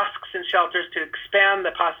kiosks in shelters, to expand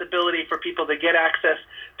the possibility for people to get access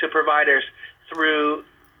to providers through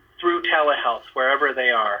telehealth wherever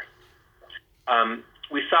they are.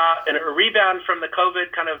 We saw a rebound from the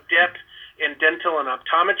COVID kind of dip in dental and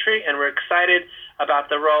optometry, and we're excited about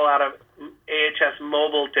the rollout of AHS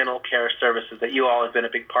mobile dental care services that you all have been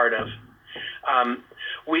a big part of.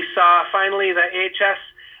 We saw finally that AHS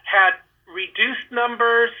had reduced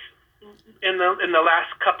numbers in the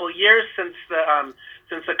last couple of years since the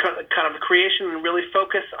kind of creation and really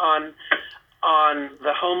focus on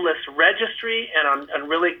the homeless registry and on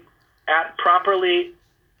really properly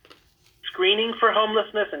screening for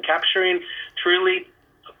homelessness and capturing truly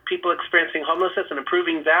people experiencing homelessness and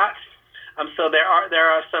improving that. So there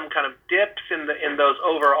are some kind of dips in those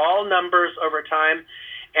overall numbers over time,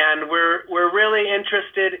 and we're really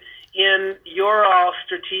interested in your all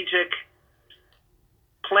strategic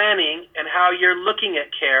planning and how you're looking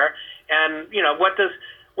at care, and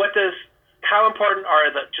how important are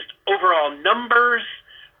the just overall numbers,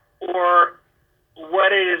 or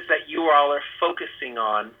what it is that you all are focusing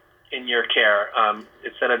on in your care.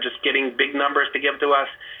 Instead of just getting big numbers to give to us,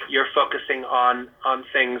 you're focusing on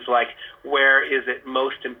things like where is it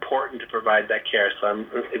most important to provide that care. So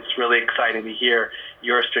it's really exciting to hear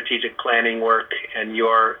your strategic planning work and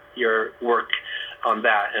your work on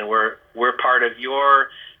that. And we're part of your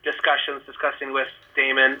discussing with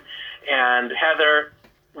Damon and Heather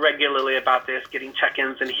regularly about this, getting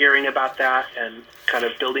check-ins and hearing about that, and kind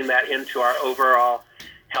of building that into our overall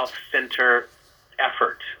health center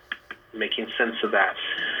effort, making sense of that.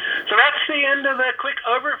 So that's the end of the quick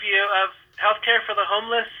overview of Healthcare for the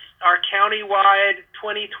Homeless, our county-wide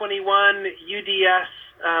 2021 UDS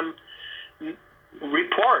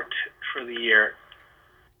report for the year.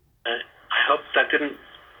 I hope that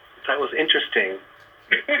was interesting.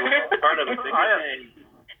 Part of it.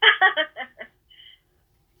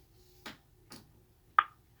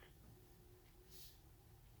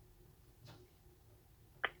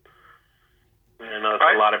 I know it's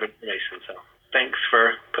a lot of information, so thanks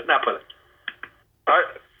for putting up with it.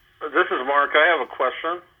 This is Mark. I have a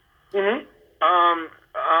question. Mm-hmm.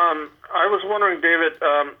 I was wondering, David,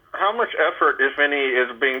 how much effort, if any, is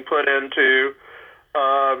being put into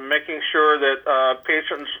making sure that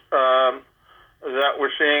patients that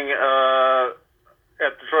we're seeing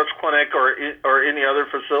at the Trust Clinic or any other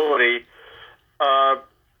facility,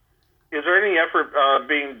 is there any effort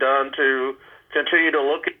being done to continue to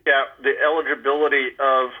look at the eligibility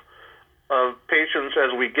of patients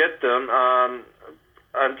as we get them?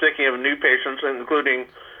 I'm thinking of new patients, including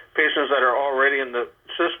patients that are already in the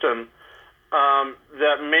system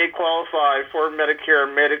that may qualify for Medicare,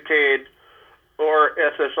 Medicaid, or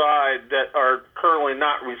SSI that are currently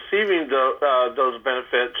not receiving those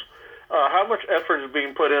benefits. How much effort is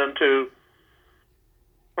being put into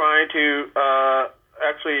trying to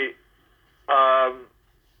actually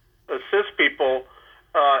assist people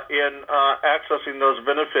in accessing those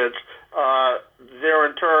benefits? There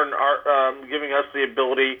in turn are giving us the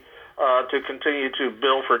ability to continue to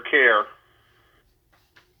bill for care.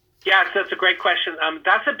 Yeah, that's a great question.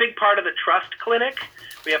 That's a big part of the Trust Clinic.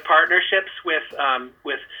 We have partnerships with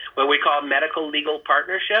what we call medical legal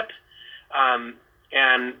partnership,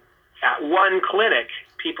 and at one clinic,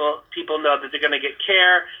 people know that they're going to get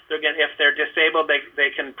care. If they're disabled, they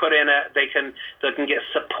can get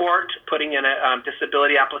support putting in a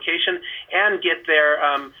disability application and get their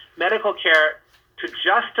medical care to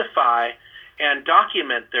justify and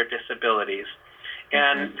document their disabilities.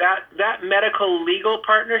 And that medical legal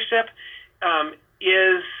partnership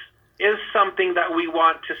is something that we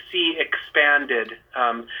want to see expanded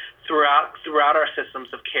throughout our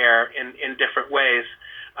systems of care in different ways.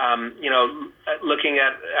 Looking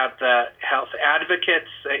at the health advocates,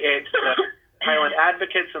 the Highland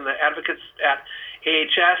advocates, and the advocates at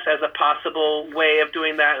AHS as a possible way of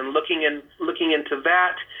doing that, and looking into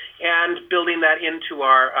that, and building that into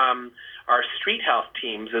our street health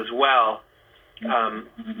teams as well. I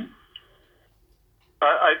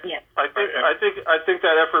think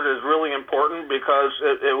that effort is really important because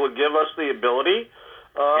it would give us the ability,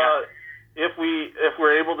 if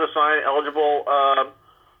we're able to sign eligible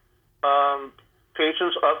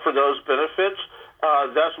patients up for those benefits,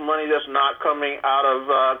 that's money that's not coming out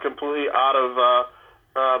of completely out of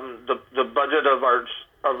the budget of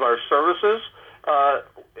our services.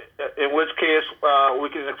 In which case, we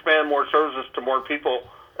can expand more services to more people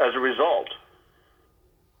as a result.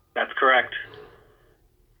 That's correct.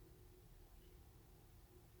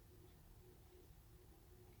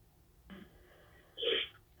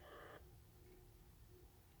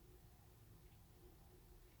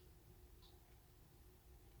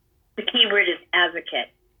 The key word is advocate.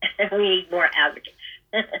 We need more advocates.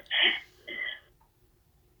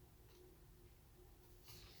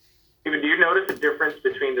 Steven, do you notice a difference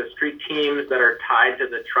between the street teams that are tied to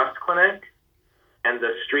the Trust Clinic and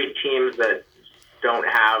the street teams that don't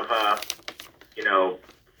have,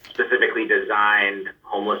 specifically designed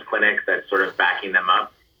homeless clinics that's sort of backing them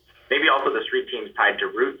up? Maybe also the street teams tied to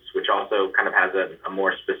Roots, which also kind of has a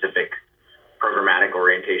more specific programmatic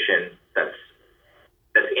orientation that's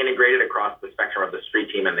integrated across the spectrum of the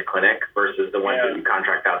street team and the clinic versus the ones that you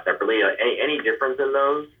contract out separately. Any difference in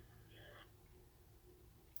those?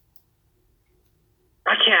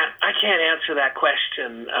 I can't answer that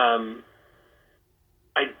question.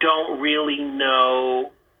 I don't really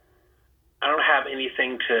know. I don't have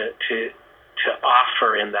anything to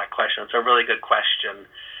offer in that question. It's a really good question.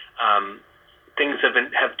 Things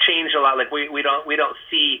have changed a lot. Like we don't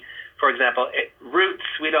see, for example, Roots.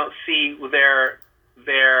 We don't see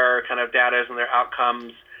their kind of data and their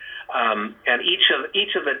outcomes. And each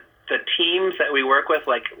of the teams that we work with,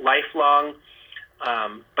 like Lifelong,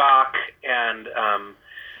 Bach, and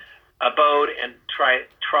Abode and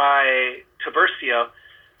Tiburcio,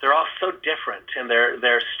 they're all so different, and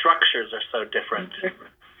their structures are so different.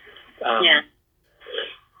 Yeah.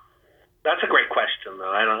 That's a great question,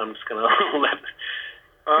 though. I'm just going to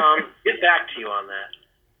get back to you on that.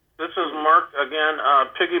 This is Mark again,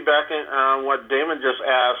 piggybacking on what Damon just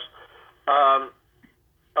asked. How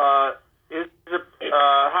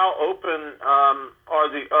open are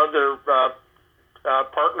the other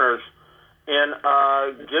partners in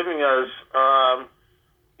giving us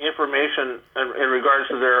information in regards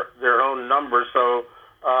to their own numbers, so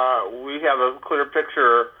we have a clear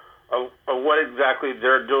picture of what exactly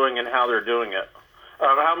they're doing and how they're doing it?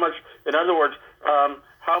 How much, in other words,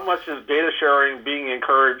 how much is data sharing being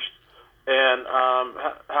encouraged, and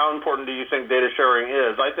how important do you think data sharing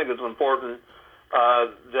is? I think it's important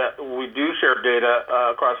that we do share data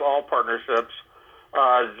across all partnerships,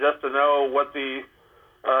 just to know what the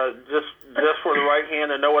just for the right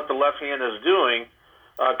hand and know what the left hand is doing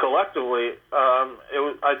collectively.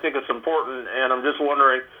 I think it's important, and I'm just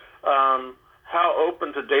wondering how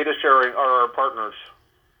open to data sharing are our partners?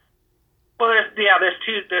 Well, there's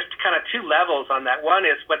kind of two levels on that. One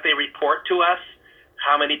is what they report to us.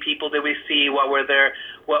 How many people did we see? What were they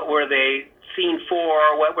seen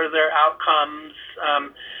for? What were their outcomes?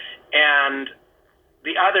 And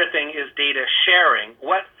the other thing is data sharing.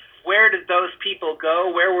 Where did those people go?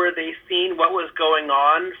 Where were they seen? What was going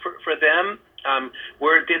on for them?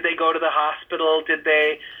 Where did they go to the hospital? Did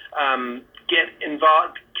they get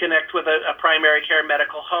involved, connect with a primary care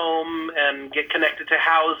medical home, and get connected to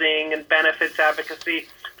housing and benefits advocacy?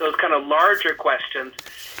 Those kind of larger questions,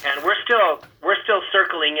 and we're still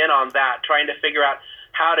circling in on that, trying to figure out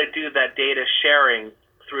how to do that data sharing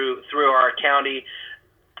through our county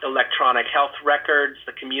electronic health records,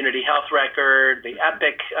 the community health record, the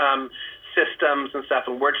Epic systems and stuff,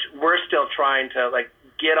 and we're still trying to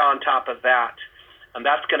get on top of that, and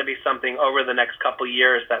that's going to be something over the next couple of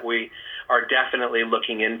years that we are definitely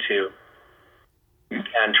looking into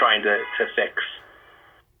and trying to fix.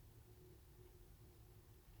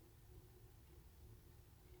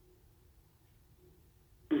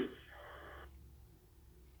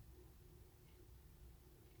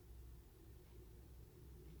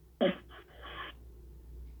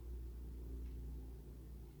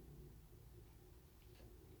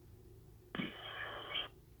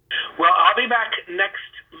 Well, I'll be back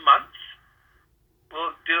next month.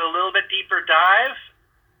 We'll do a little bit deeper dive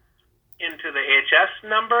into the AHS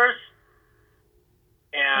numbers.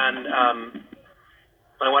 And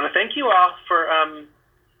I want to thank you all for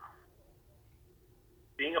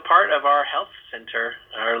being a part of our health center,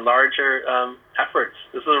 our larger efforts.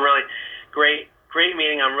 This was a really great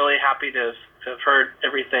meeting. I'm really happy to have heard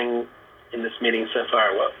everything in this meeting so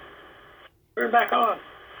far. Well, we're back on.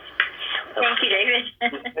 Thank you, David.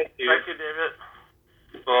 Thank you. Thank you, David.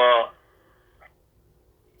 Well,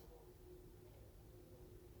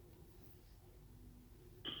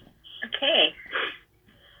 Okay.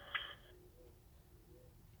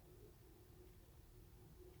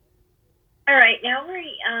 All right. Now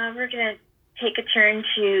we're going to take a turn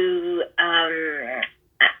to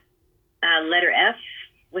letter F,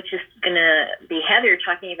 which is going to be Heather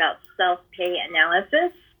talking about self-pay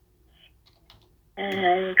analysis.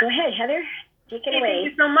 And go ahead, Heather. Take it away.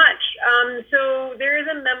 Thank you so much. So there is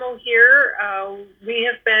a memo here. We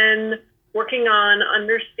have been working on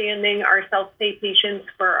understanding our self-pay patients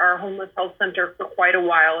for our homeless health center for quite a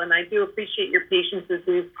while, and I do appreciate your patience as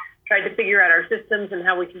we've tried to figure out our systems and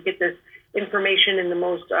how we can get this information in the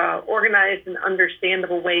most organized and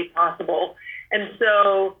understandable way possible. And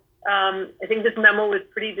so I think this memo is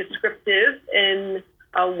pretty descriptive in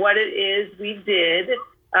what it is we did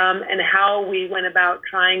and how we went about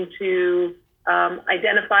trying to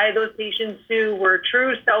identify those patients who were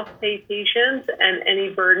true self-pay patients and any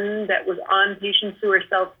burden that was on patients who are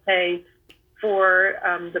self-pay for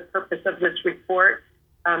the purpose of this report.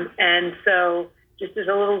 And so just as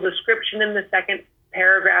a little description in the second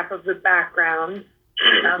paragraph of the background,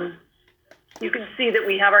 you can see that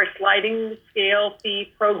we have our sliding scale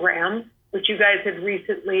fee program, which you guys had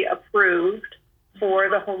recently approved for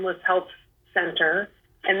the Homeless Health Center.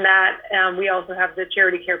 And that we also have the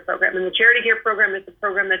Charity Care Program. And the Charity Care Program is a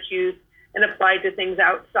program that's used and applied to things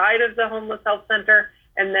outside of the Homeless Health Center.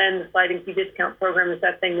 And then the Sliding Fee Discount Program is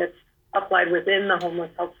that thing that's applied within the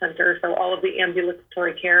Homeless Health Center. So all of the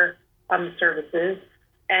ambulatory care services.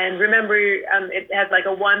 And remember, it has like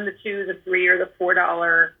a $1, the $2, the $3, or the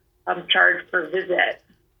 $4 charge per visit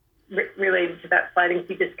related to that Sliding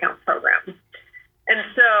Fee Discount Program. And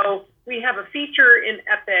so we have a feature in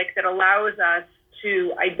Epic that allows us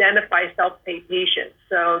to identify self-pay patients.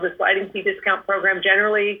 So the Sliding Fee Discount Program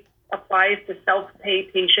generally applies to self-pay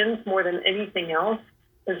patients more than anything else.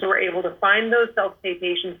 And so we're able to find those self-pay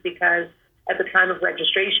patients because at the time of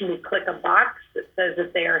registration, we click a box that says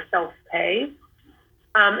that they are self-pay.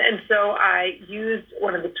 And so I used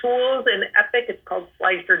one of the tools in Epic. It's called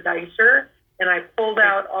Slice or Dicer. And I pulled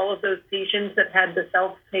out all of those patients that had the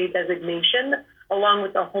self-pay designation along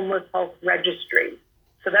with the Homeless Health Registry.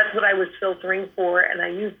 So that's what I was filtering for. And I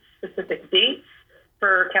used specific dates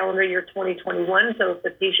for calendar year 2021. So if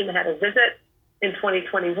the patient had a visit in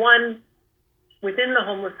 2021 within the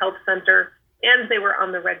Homeless Health Center and they were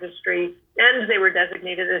on the registry and they were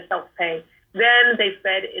designated as self-pay, then they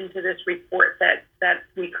fed into this report that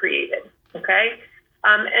we created, okay?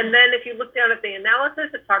 And then if you look down at the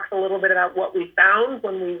analysis, it talks a little bit about what we found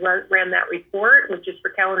when we ran that report, which is for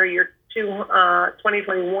calendar year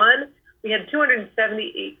 2021. We had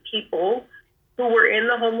 278 people who were in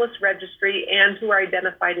the homeless registry and who were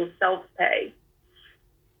identified as self-pay.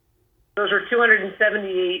 Those were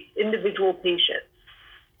 278 individual patients.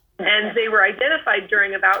 And they were identified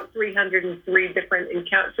during about 393 different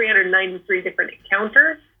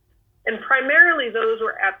encounters. And primarily those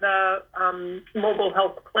were at the mobile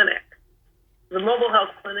health clinic. The mobile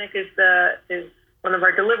health clinic is one of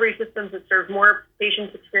our delivery systems that serves more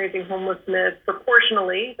patients experiencing homelessness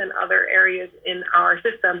proportionally than other areas in our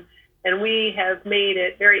system. And we have made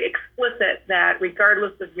it very explicit that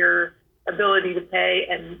regardless of your ability to pay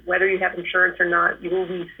and whether you have insurance or not, you will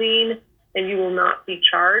be seen and you will not be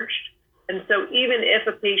charged. And so even if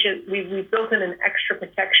a patient, we've built in an extra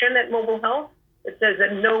protection at Mobile Health that says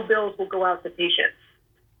that no bills will go out to patients.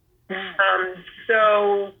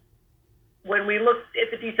 So when we looked at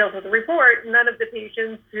the details of the report, none of the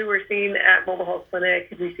patients who were seen at Mobile Health Clinic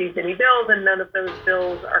received any bills, and none of those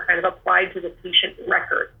bills are kind of applied to the patient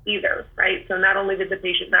record either, right? So not only did the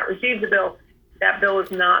patient not receive the bill, that bill is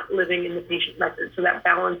not living in the patient record, so that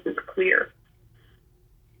balance is clear.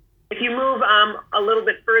 If you move a little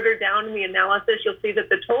bit further down in the analysis, you'll see that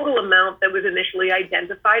the total amount that was initially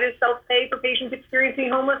identified as self-pay for patients experiencing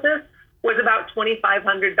homelessness was about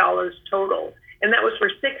 $2,500 total. And that was for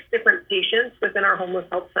 6 different patients within our homeless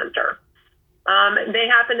health center. They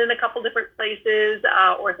happened in a couple different places,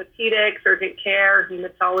 orthopedics, urgent care,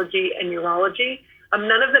 hematology, and urology.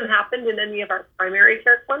 None of them happened in any of our primary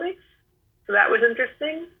care clinics. So that was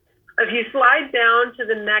interesting. If you slide down to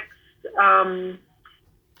the next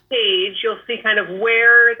page, you'll see kind of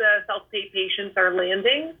where the self-pay patients are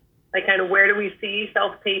landing. Like kind of where do we see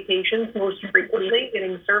self-pay patients most frequently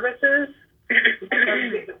getting services?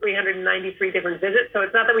 393 different visits. So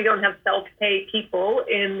it's not that we don't have self-pay people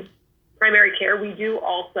in primary care. We do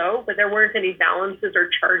also, but there weren't any balances or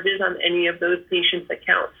charges on any of those patients'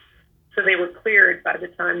 accounts. So they were cleared by the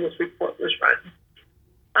time this report was run.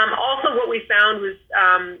 Also, what we found was,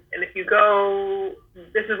 and if you go,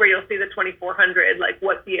 this is where you'll see the 2,400, like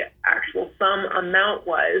what the actual sum amount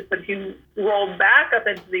was. But if you roll back up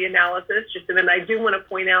into the analysis, just a minute, I do want to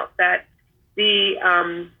point out that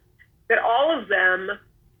that all of them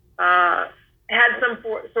had some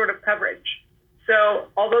sort of coverage. So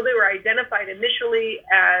although they were identified initially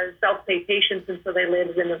as self-pay patients, and so they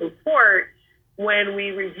landed in the report, when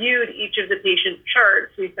we reviewed each of the patient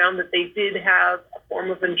charts, we found that they did have a form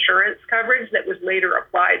of insurance coverage that was later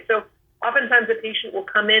applied. So oftentimes a patient will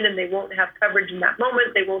come in and they won't have coverage in that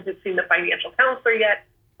moment. They won't have seen the financial counselor yet.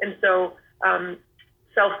 And so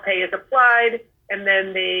self-pay is applied, and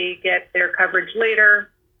then they get their coverage later,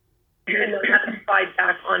 and then that's applied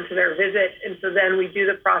back onto their visit. And so then we do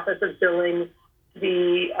the process of billing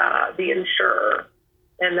the insurer.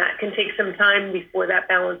 And that can take some time before that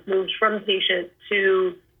balance moves from patient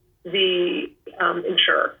to the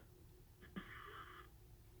insurer.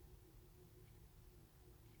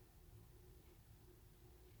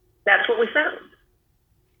 That's what we found.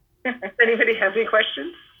 Does anybody have any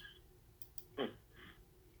questions?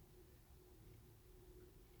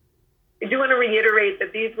 I do want to reiterate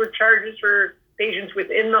that these were charges for patients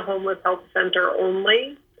within the homeless health center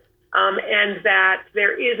only. And that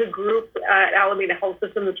there is a group at Alameda Health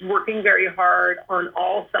System that's working very hard on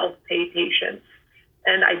all self-pay patients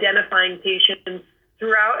and identifying patients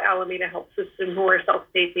throughout Alameda Health System who are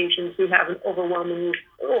self-pay patients who have an overwhelming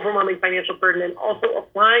financial burden, and also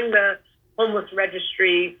applying the homeless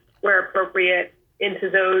registry where appropriate into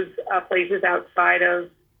those places outside of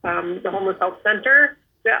the homeless health center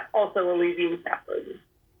that also alleviates that burden.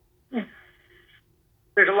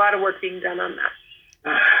 There's a lot of work being done on that.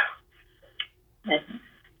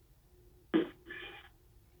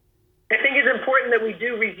 I think it's important that we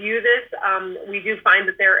do review this. We do find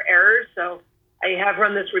that there are errors. So I have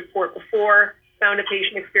run this report before, found a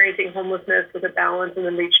patient experiencing homelessness with a balance and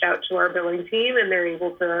then reached out to our billing team, and they're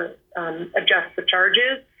able to adjust the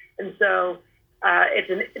charges. And so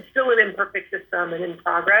it's still an imperfect system and in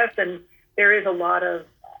progress, and there is a lot of,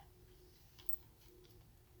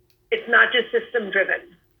 it's not just system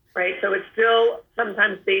driven, right? So it's still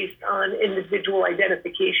sometimes based on individual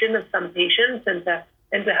identification of some patients and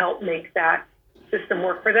to help make that system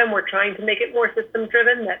work for them. We're trying to make it more system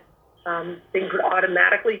driven, that things would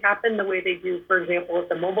automatically happen the way they do, for example, at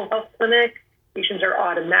the mobile health clinic. Patients are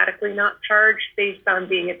automatically not charged based on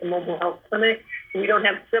being at the mobile health clinic. We don't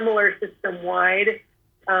have similar system-wide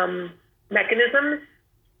mechanisms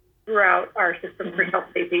throughout our system for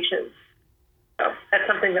self-pay patients. So that's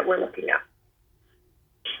something that we're looking at.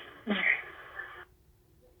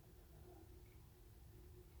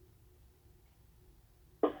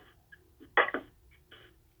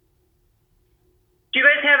 Do you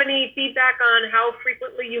guys have any feedback on how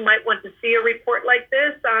frequently you might want to see a report like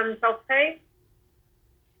this on self-pay?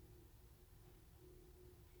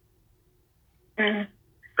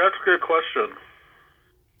 That's a good question.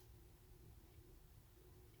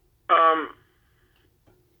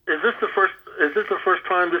 Is this the first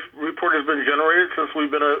time this report has been generated since we've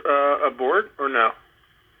been a board, or no?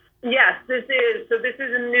 Yes, this is. So this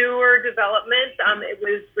is a newer development. It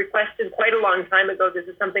was requested quite a long time ago. This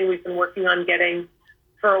is something we've been working on getting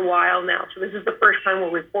for a while now. So this is the first time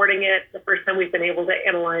we're reporting it, the first time we've been able to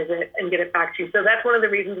analyze it and get it back to you. So that's one of the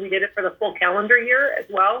reasons we did it for the full calendar year as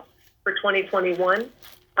well, for 2021.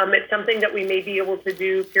 It's something that we may be able to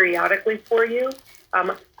do periodically for you.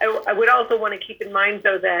 I would also want to keep in mind,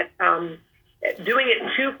 though, that doing it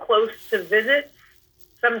too close to visits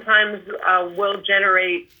sometimes will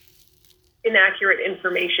generate inaccurate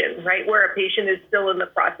information, right? Where a patient is still in the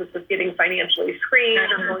process of getting financially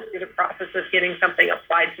screened or going through the process of getting something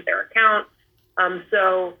applied to their account.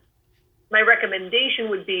 So my recommendation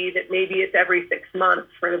would be that maybe it's every 6 months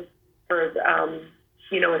for a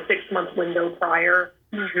 6-month window prior,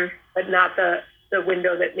 but not the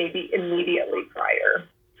window that may be immediately prior.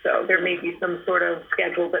 So there may be some sort of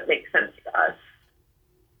schedule that makes sense to us.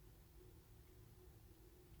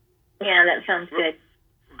 Yeah, that sounds good.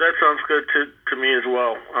 That sounds good to me as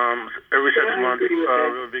well. Every 6 months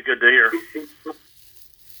would be good to hear.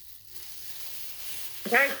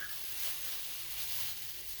 Okay.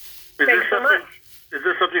 Thanks so much. Is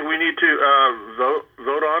this something we need to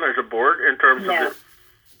vote on as a board in terms of this?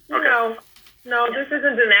 Okay. No, this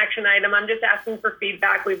isn't an action item. I'm just asking for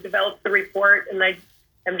feedback. We've developed the report, and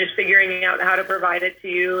I'm just figuring out how to provide it to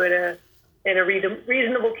you in a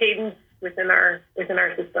reasonable cadence within our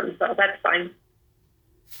system. So that's fine.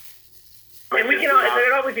 And it can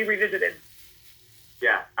always be revisited.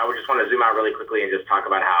 Yeah, I would just want to zoom out really quickly and just talk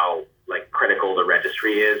about how critical the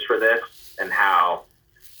registry is for this, and how,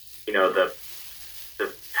 the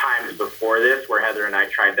times before this where Heather and I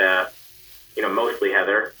tried to, mostly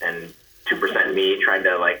Heather and 2% me, tried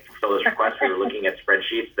to fulfill this request. We were looking at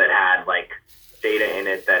spreadsheets that had data in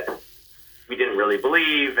it that we didn't really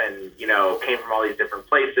believe, and came from all these different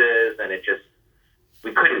places, and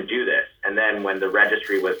we couldn't do this. And then when the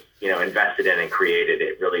registry was invested in and created,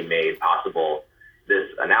 it really made possible this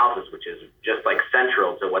analysis, which is just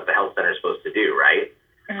central to what the health center is supposed to do, right?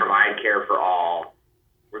 Provide care for all,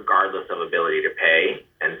 regardless of ability to pay.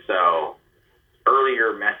 And so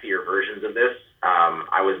earlier, messier versions of this,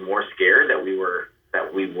 I was more scared that we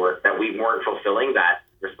weren't fulfilling that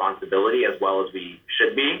responsibility as well as we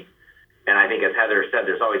should be. And I think, as Heather said,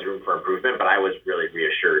 there's always room for improvement, but I was really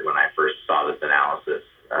reassured when I first saw this analysis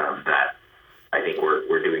that I think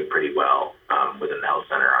we're doing pretty well within the health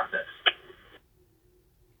center on this.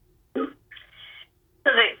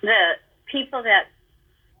 So the people that,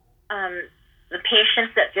 the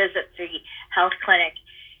patients that visit the health clinic,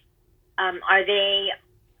 are they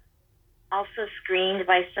also screened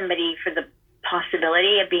by somebody for the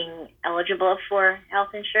possibility of being eligible for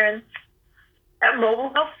health insurance? At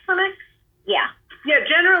mobile health clinics? Yeah. Yeah,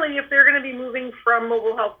 generally, if they're going to be moving from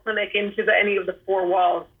mobile health clinic into any of the 4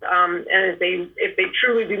 walls, and if they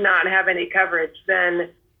truly do not have any coverage, then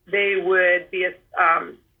they would be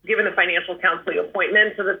given a financial counseling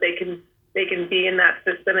appointment so that they can be in that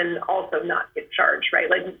system and also not get charged, right?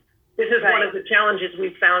 This is one of the challenges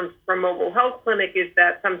we've found from mobile health clinic, is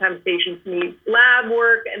that sometimes patients need lab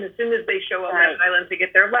work, and as soon as they show up at Highland to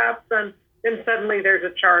get their labs done, then suddenly there's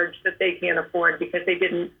a charge that they can't afford because they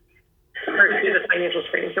didn't pursue the financial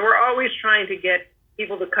screening. So we're always trying to get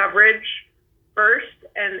people the coverage first,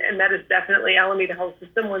 and that is definitely Alameda Health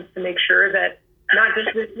System wants to make sure that not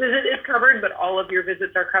just this visit is covered, but all of your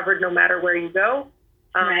visits are covered no matter where you go.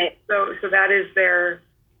 So that is their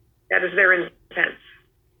intent.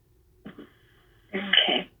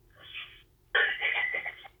 Okay.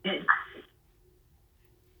 And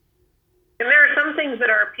there are some things that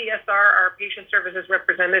our PSR, our patient services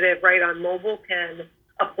representative, right on mobile can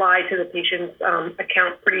apply to the patient's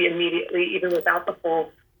account pretty immediately, even without the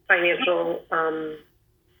full financial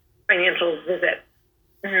visit.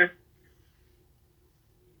 Mm-hmm.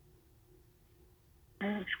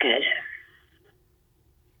 That's good.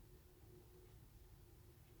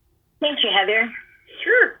 Thank you, Heather.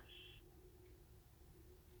 Sure.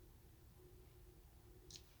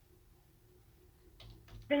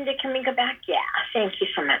 Brenda, can we go back? Yeah, thank you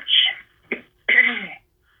so much.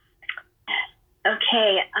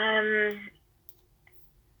 Okay,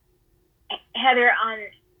 Heather,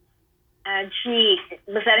 on G,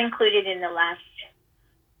 was that included in the last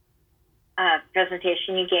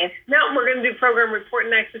presentation you gave? No, we're going to do program report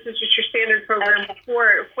next. This is just your standard program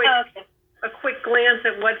report. A quick glance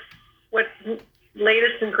at what's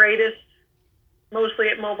latest and greatest, mostly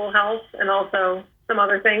at Mobile Health and also some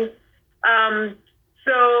other things.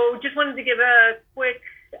 So just wanted to give a quick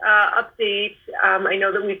update. I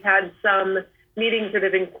know that we've had some meetings that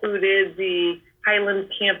have included the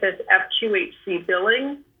Highland Campus FQHC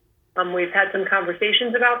billing. We've had some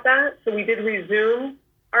conversations about that. So we did resume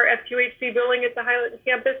our FQHC billing at the Highland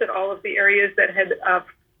Campus at all of the areas that had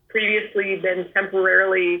previously been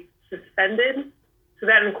temporarily suspended. So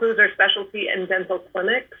that includes our specialty and dental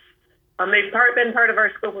clinics. They've been part of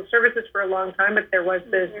our scope of services for a long time, but there was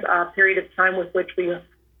this period of time with which we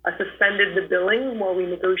suspended the billing while we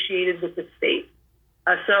negotiated with the state.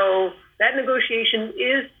 So that negotiation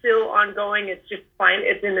is still ongoing. It's just fine.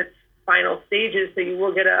 It's in its final stages. So you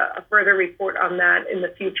will get a further report on that in the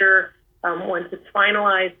future once it's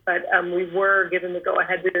finalized. But we were given the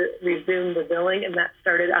go-ahead to resume the billing, and that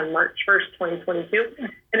started on March 1st, 2022.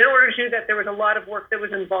 And in order to do that, there was a lot of work that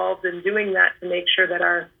was involved in doing that to make sure that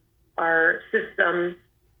our system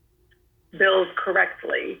bills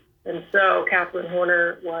correctly. And so Kathleen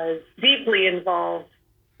Horner was deeply involved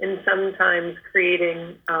in sometimes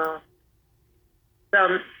creating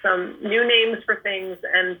some new names for things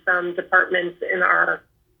and some departments in our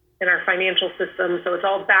financial system. So it's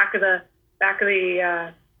all in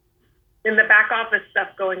the back office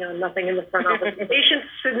stuff going on, nothing in the front office. Patients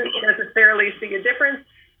shouldn't necessarily see a difference,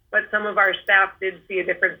 but some of our staff did see a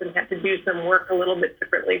difference and had to do some work a little bit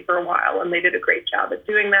differently for a while, and they did a great job at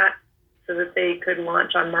doing that so that they could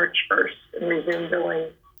launch on March 1st and resume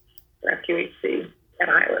billing for FQHC at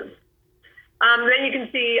Highlands. Then you can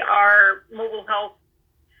see our mobile health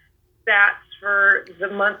stats for the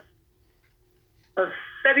month of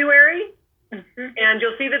February. Mm-hmm. And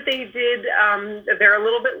you'll see that they did, they're a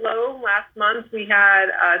little bit low. Last month, we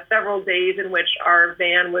had several days in which our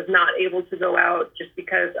van was not able to go out just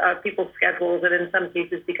because of people's schedules and in some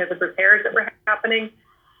cases because of repairs that were happening.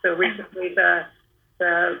 So recently the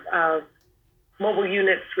mobile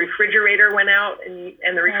unit's refrigerator went out, and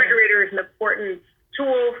the refrigerator is an important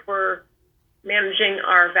tool for managing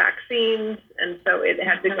our vaccines, and so it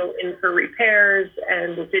had to go in for repairs,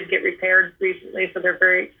 and it did get repaired recently, so they're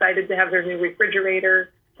very excited to have their new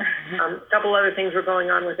refrigerator. A couple other things were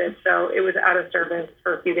going on with it, so it was out of service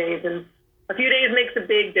for a few days, and a few days makes a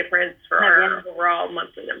big difference for our overall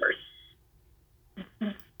monthly numbers.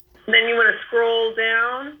 And then you want to scroll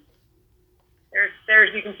down.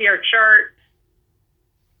 There's you can see our chart.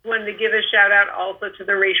 Wanted to give a shout out also to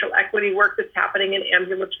the racial equity work that's happening in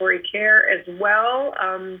ambulatory care as well.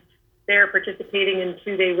 They're participating in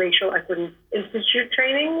 2-day Racial Equity Institute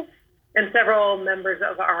training, and several members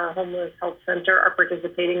of our homeless health center are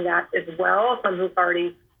participating in that as well. Some who've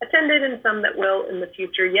already attended and some that will in the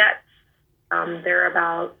future yet. There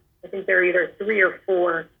are I think there are either 3 or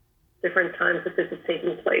 4 different times that this is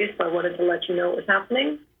taking place. So I wanted to let you know what was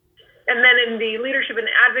happening. And then in the leadership and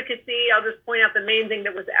advocacy, I'll just point out the main thing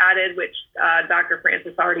that was added, which Dr.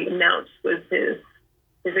 Francis already announced, was his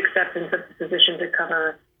acceptance of the position to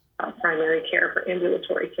cover primary care for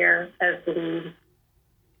ambulatory care as the lead.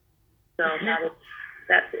 So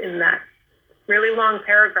that's in that really long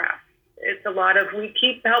paragraph. It's a lot of, we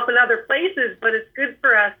keep helping other places, but it's good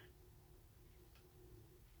for us.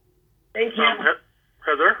 Thank you.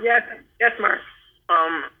 Heather? Yes, Mark.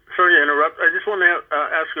 Sorry to interrupt. I just want to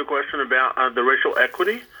ask you a question about the racial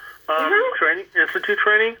equity training, institute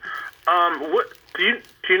training. What do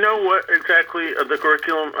you know what exactly the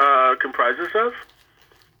curriculum comprises of?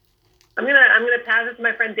 I'm gonna pass it to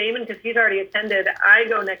my friend Damon because he's already attended. I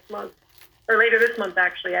go next month, or later this month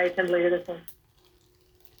actually. I attend later this month.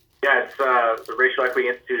 Yeah, it's the Racial Equity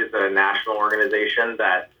Institute is a national organization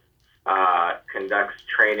that conducts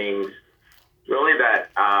trainings really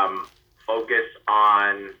that focus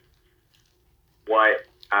on what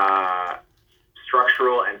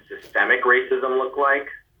structural and systemic racism look like?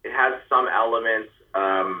 It has some elements,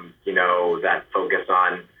 that focus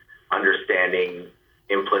on understanding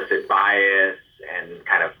implicit bias and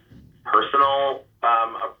kind of personal,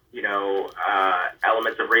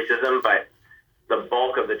 elements of racism, but the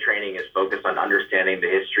bulk of the training is focused on understanding the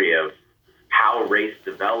history of how race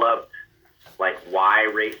developed, like why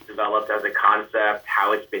race developed as a concept,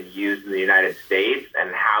 how it's been used in the United States,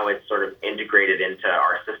 and how it's sort of integrated into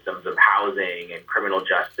our systems of housing and criminal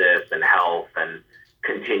justice and health, and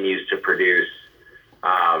continues to produce,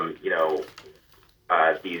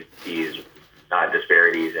 these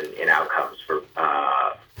disparities in outcomes for,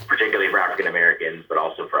 particularly for African Americans, but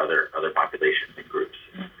also for other populations and groups.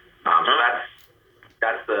 So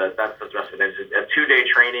that's the thrust of it. It's a 2-day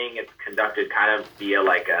training. It's conducted kind of via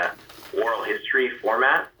like a oral history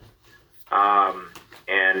format,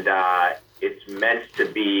 and it's meant to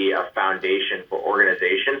be a foundation for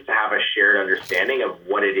organizations to have a shared understanding of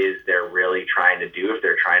what it is they're really trying to do if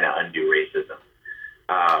they're trying to undo racism.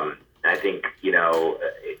 I think,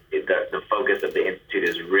 the focus of the Institute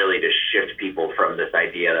is really to shift people from this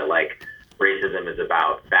idea that like racism is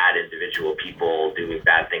about bad individual people doing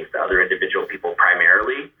bad things to other individual people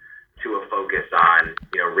primarily, to a focus on,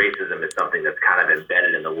 racism is something that's kind of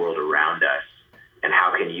embedded in the world around us. And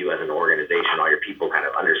how can you as an organization, all your people kind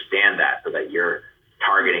of understand that so that you're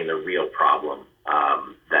targeting the real problem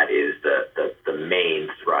that is the main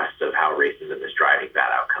thrust of how racism is driving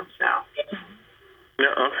bad outcomes now.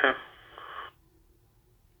 Yeah, okay.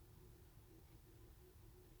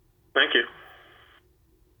 Thank you.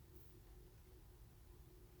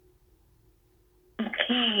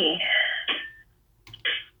 Okay.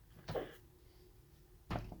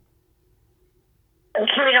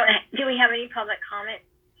 Okay, do we have any public comment?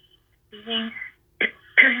 This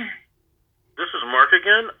is Mark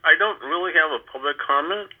again. I don't really have a public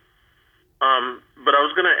comment, but I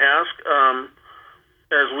was going to ask,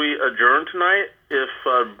 as we adjourn tonight, if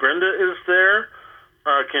Brenda is there,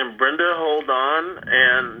 can Brenda hold on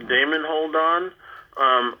and Damon hold on?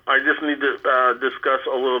 I just need to discuss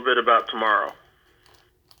a little bit about tomorrow.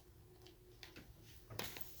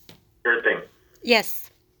 Sure thing. Yes.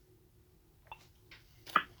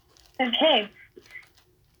 Okay.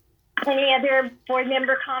 Any other board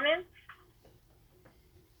member comments?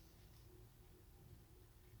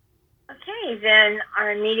 Okay, then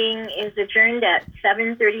our meeting is adjourned at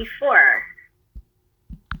 7:34.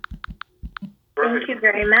 Thank you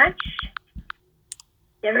very much.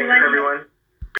 Thanks, everyone.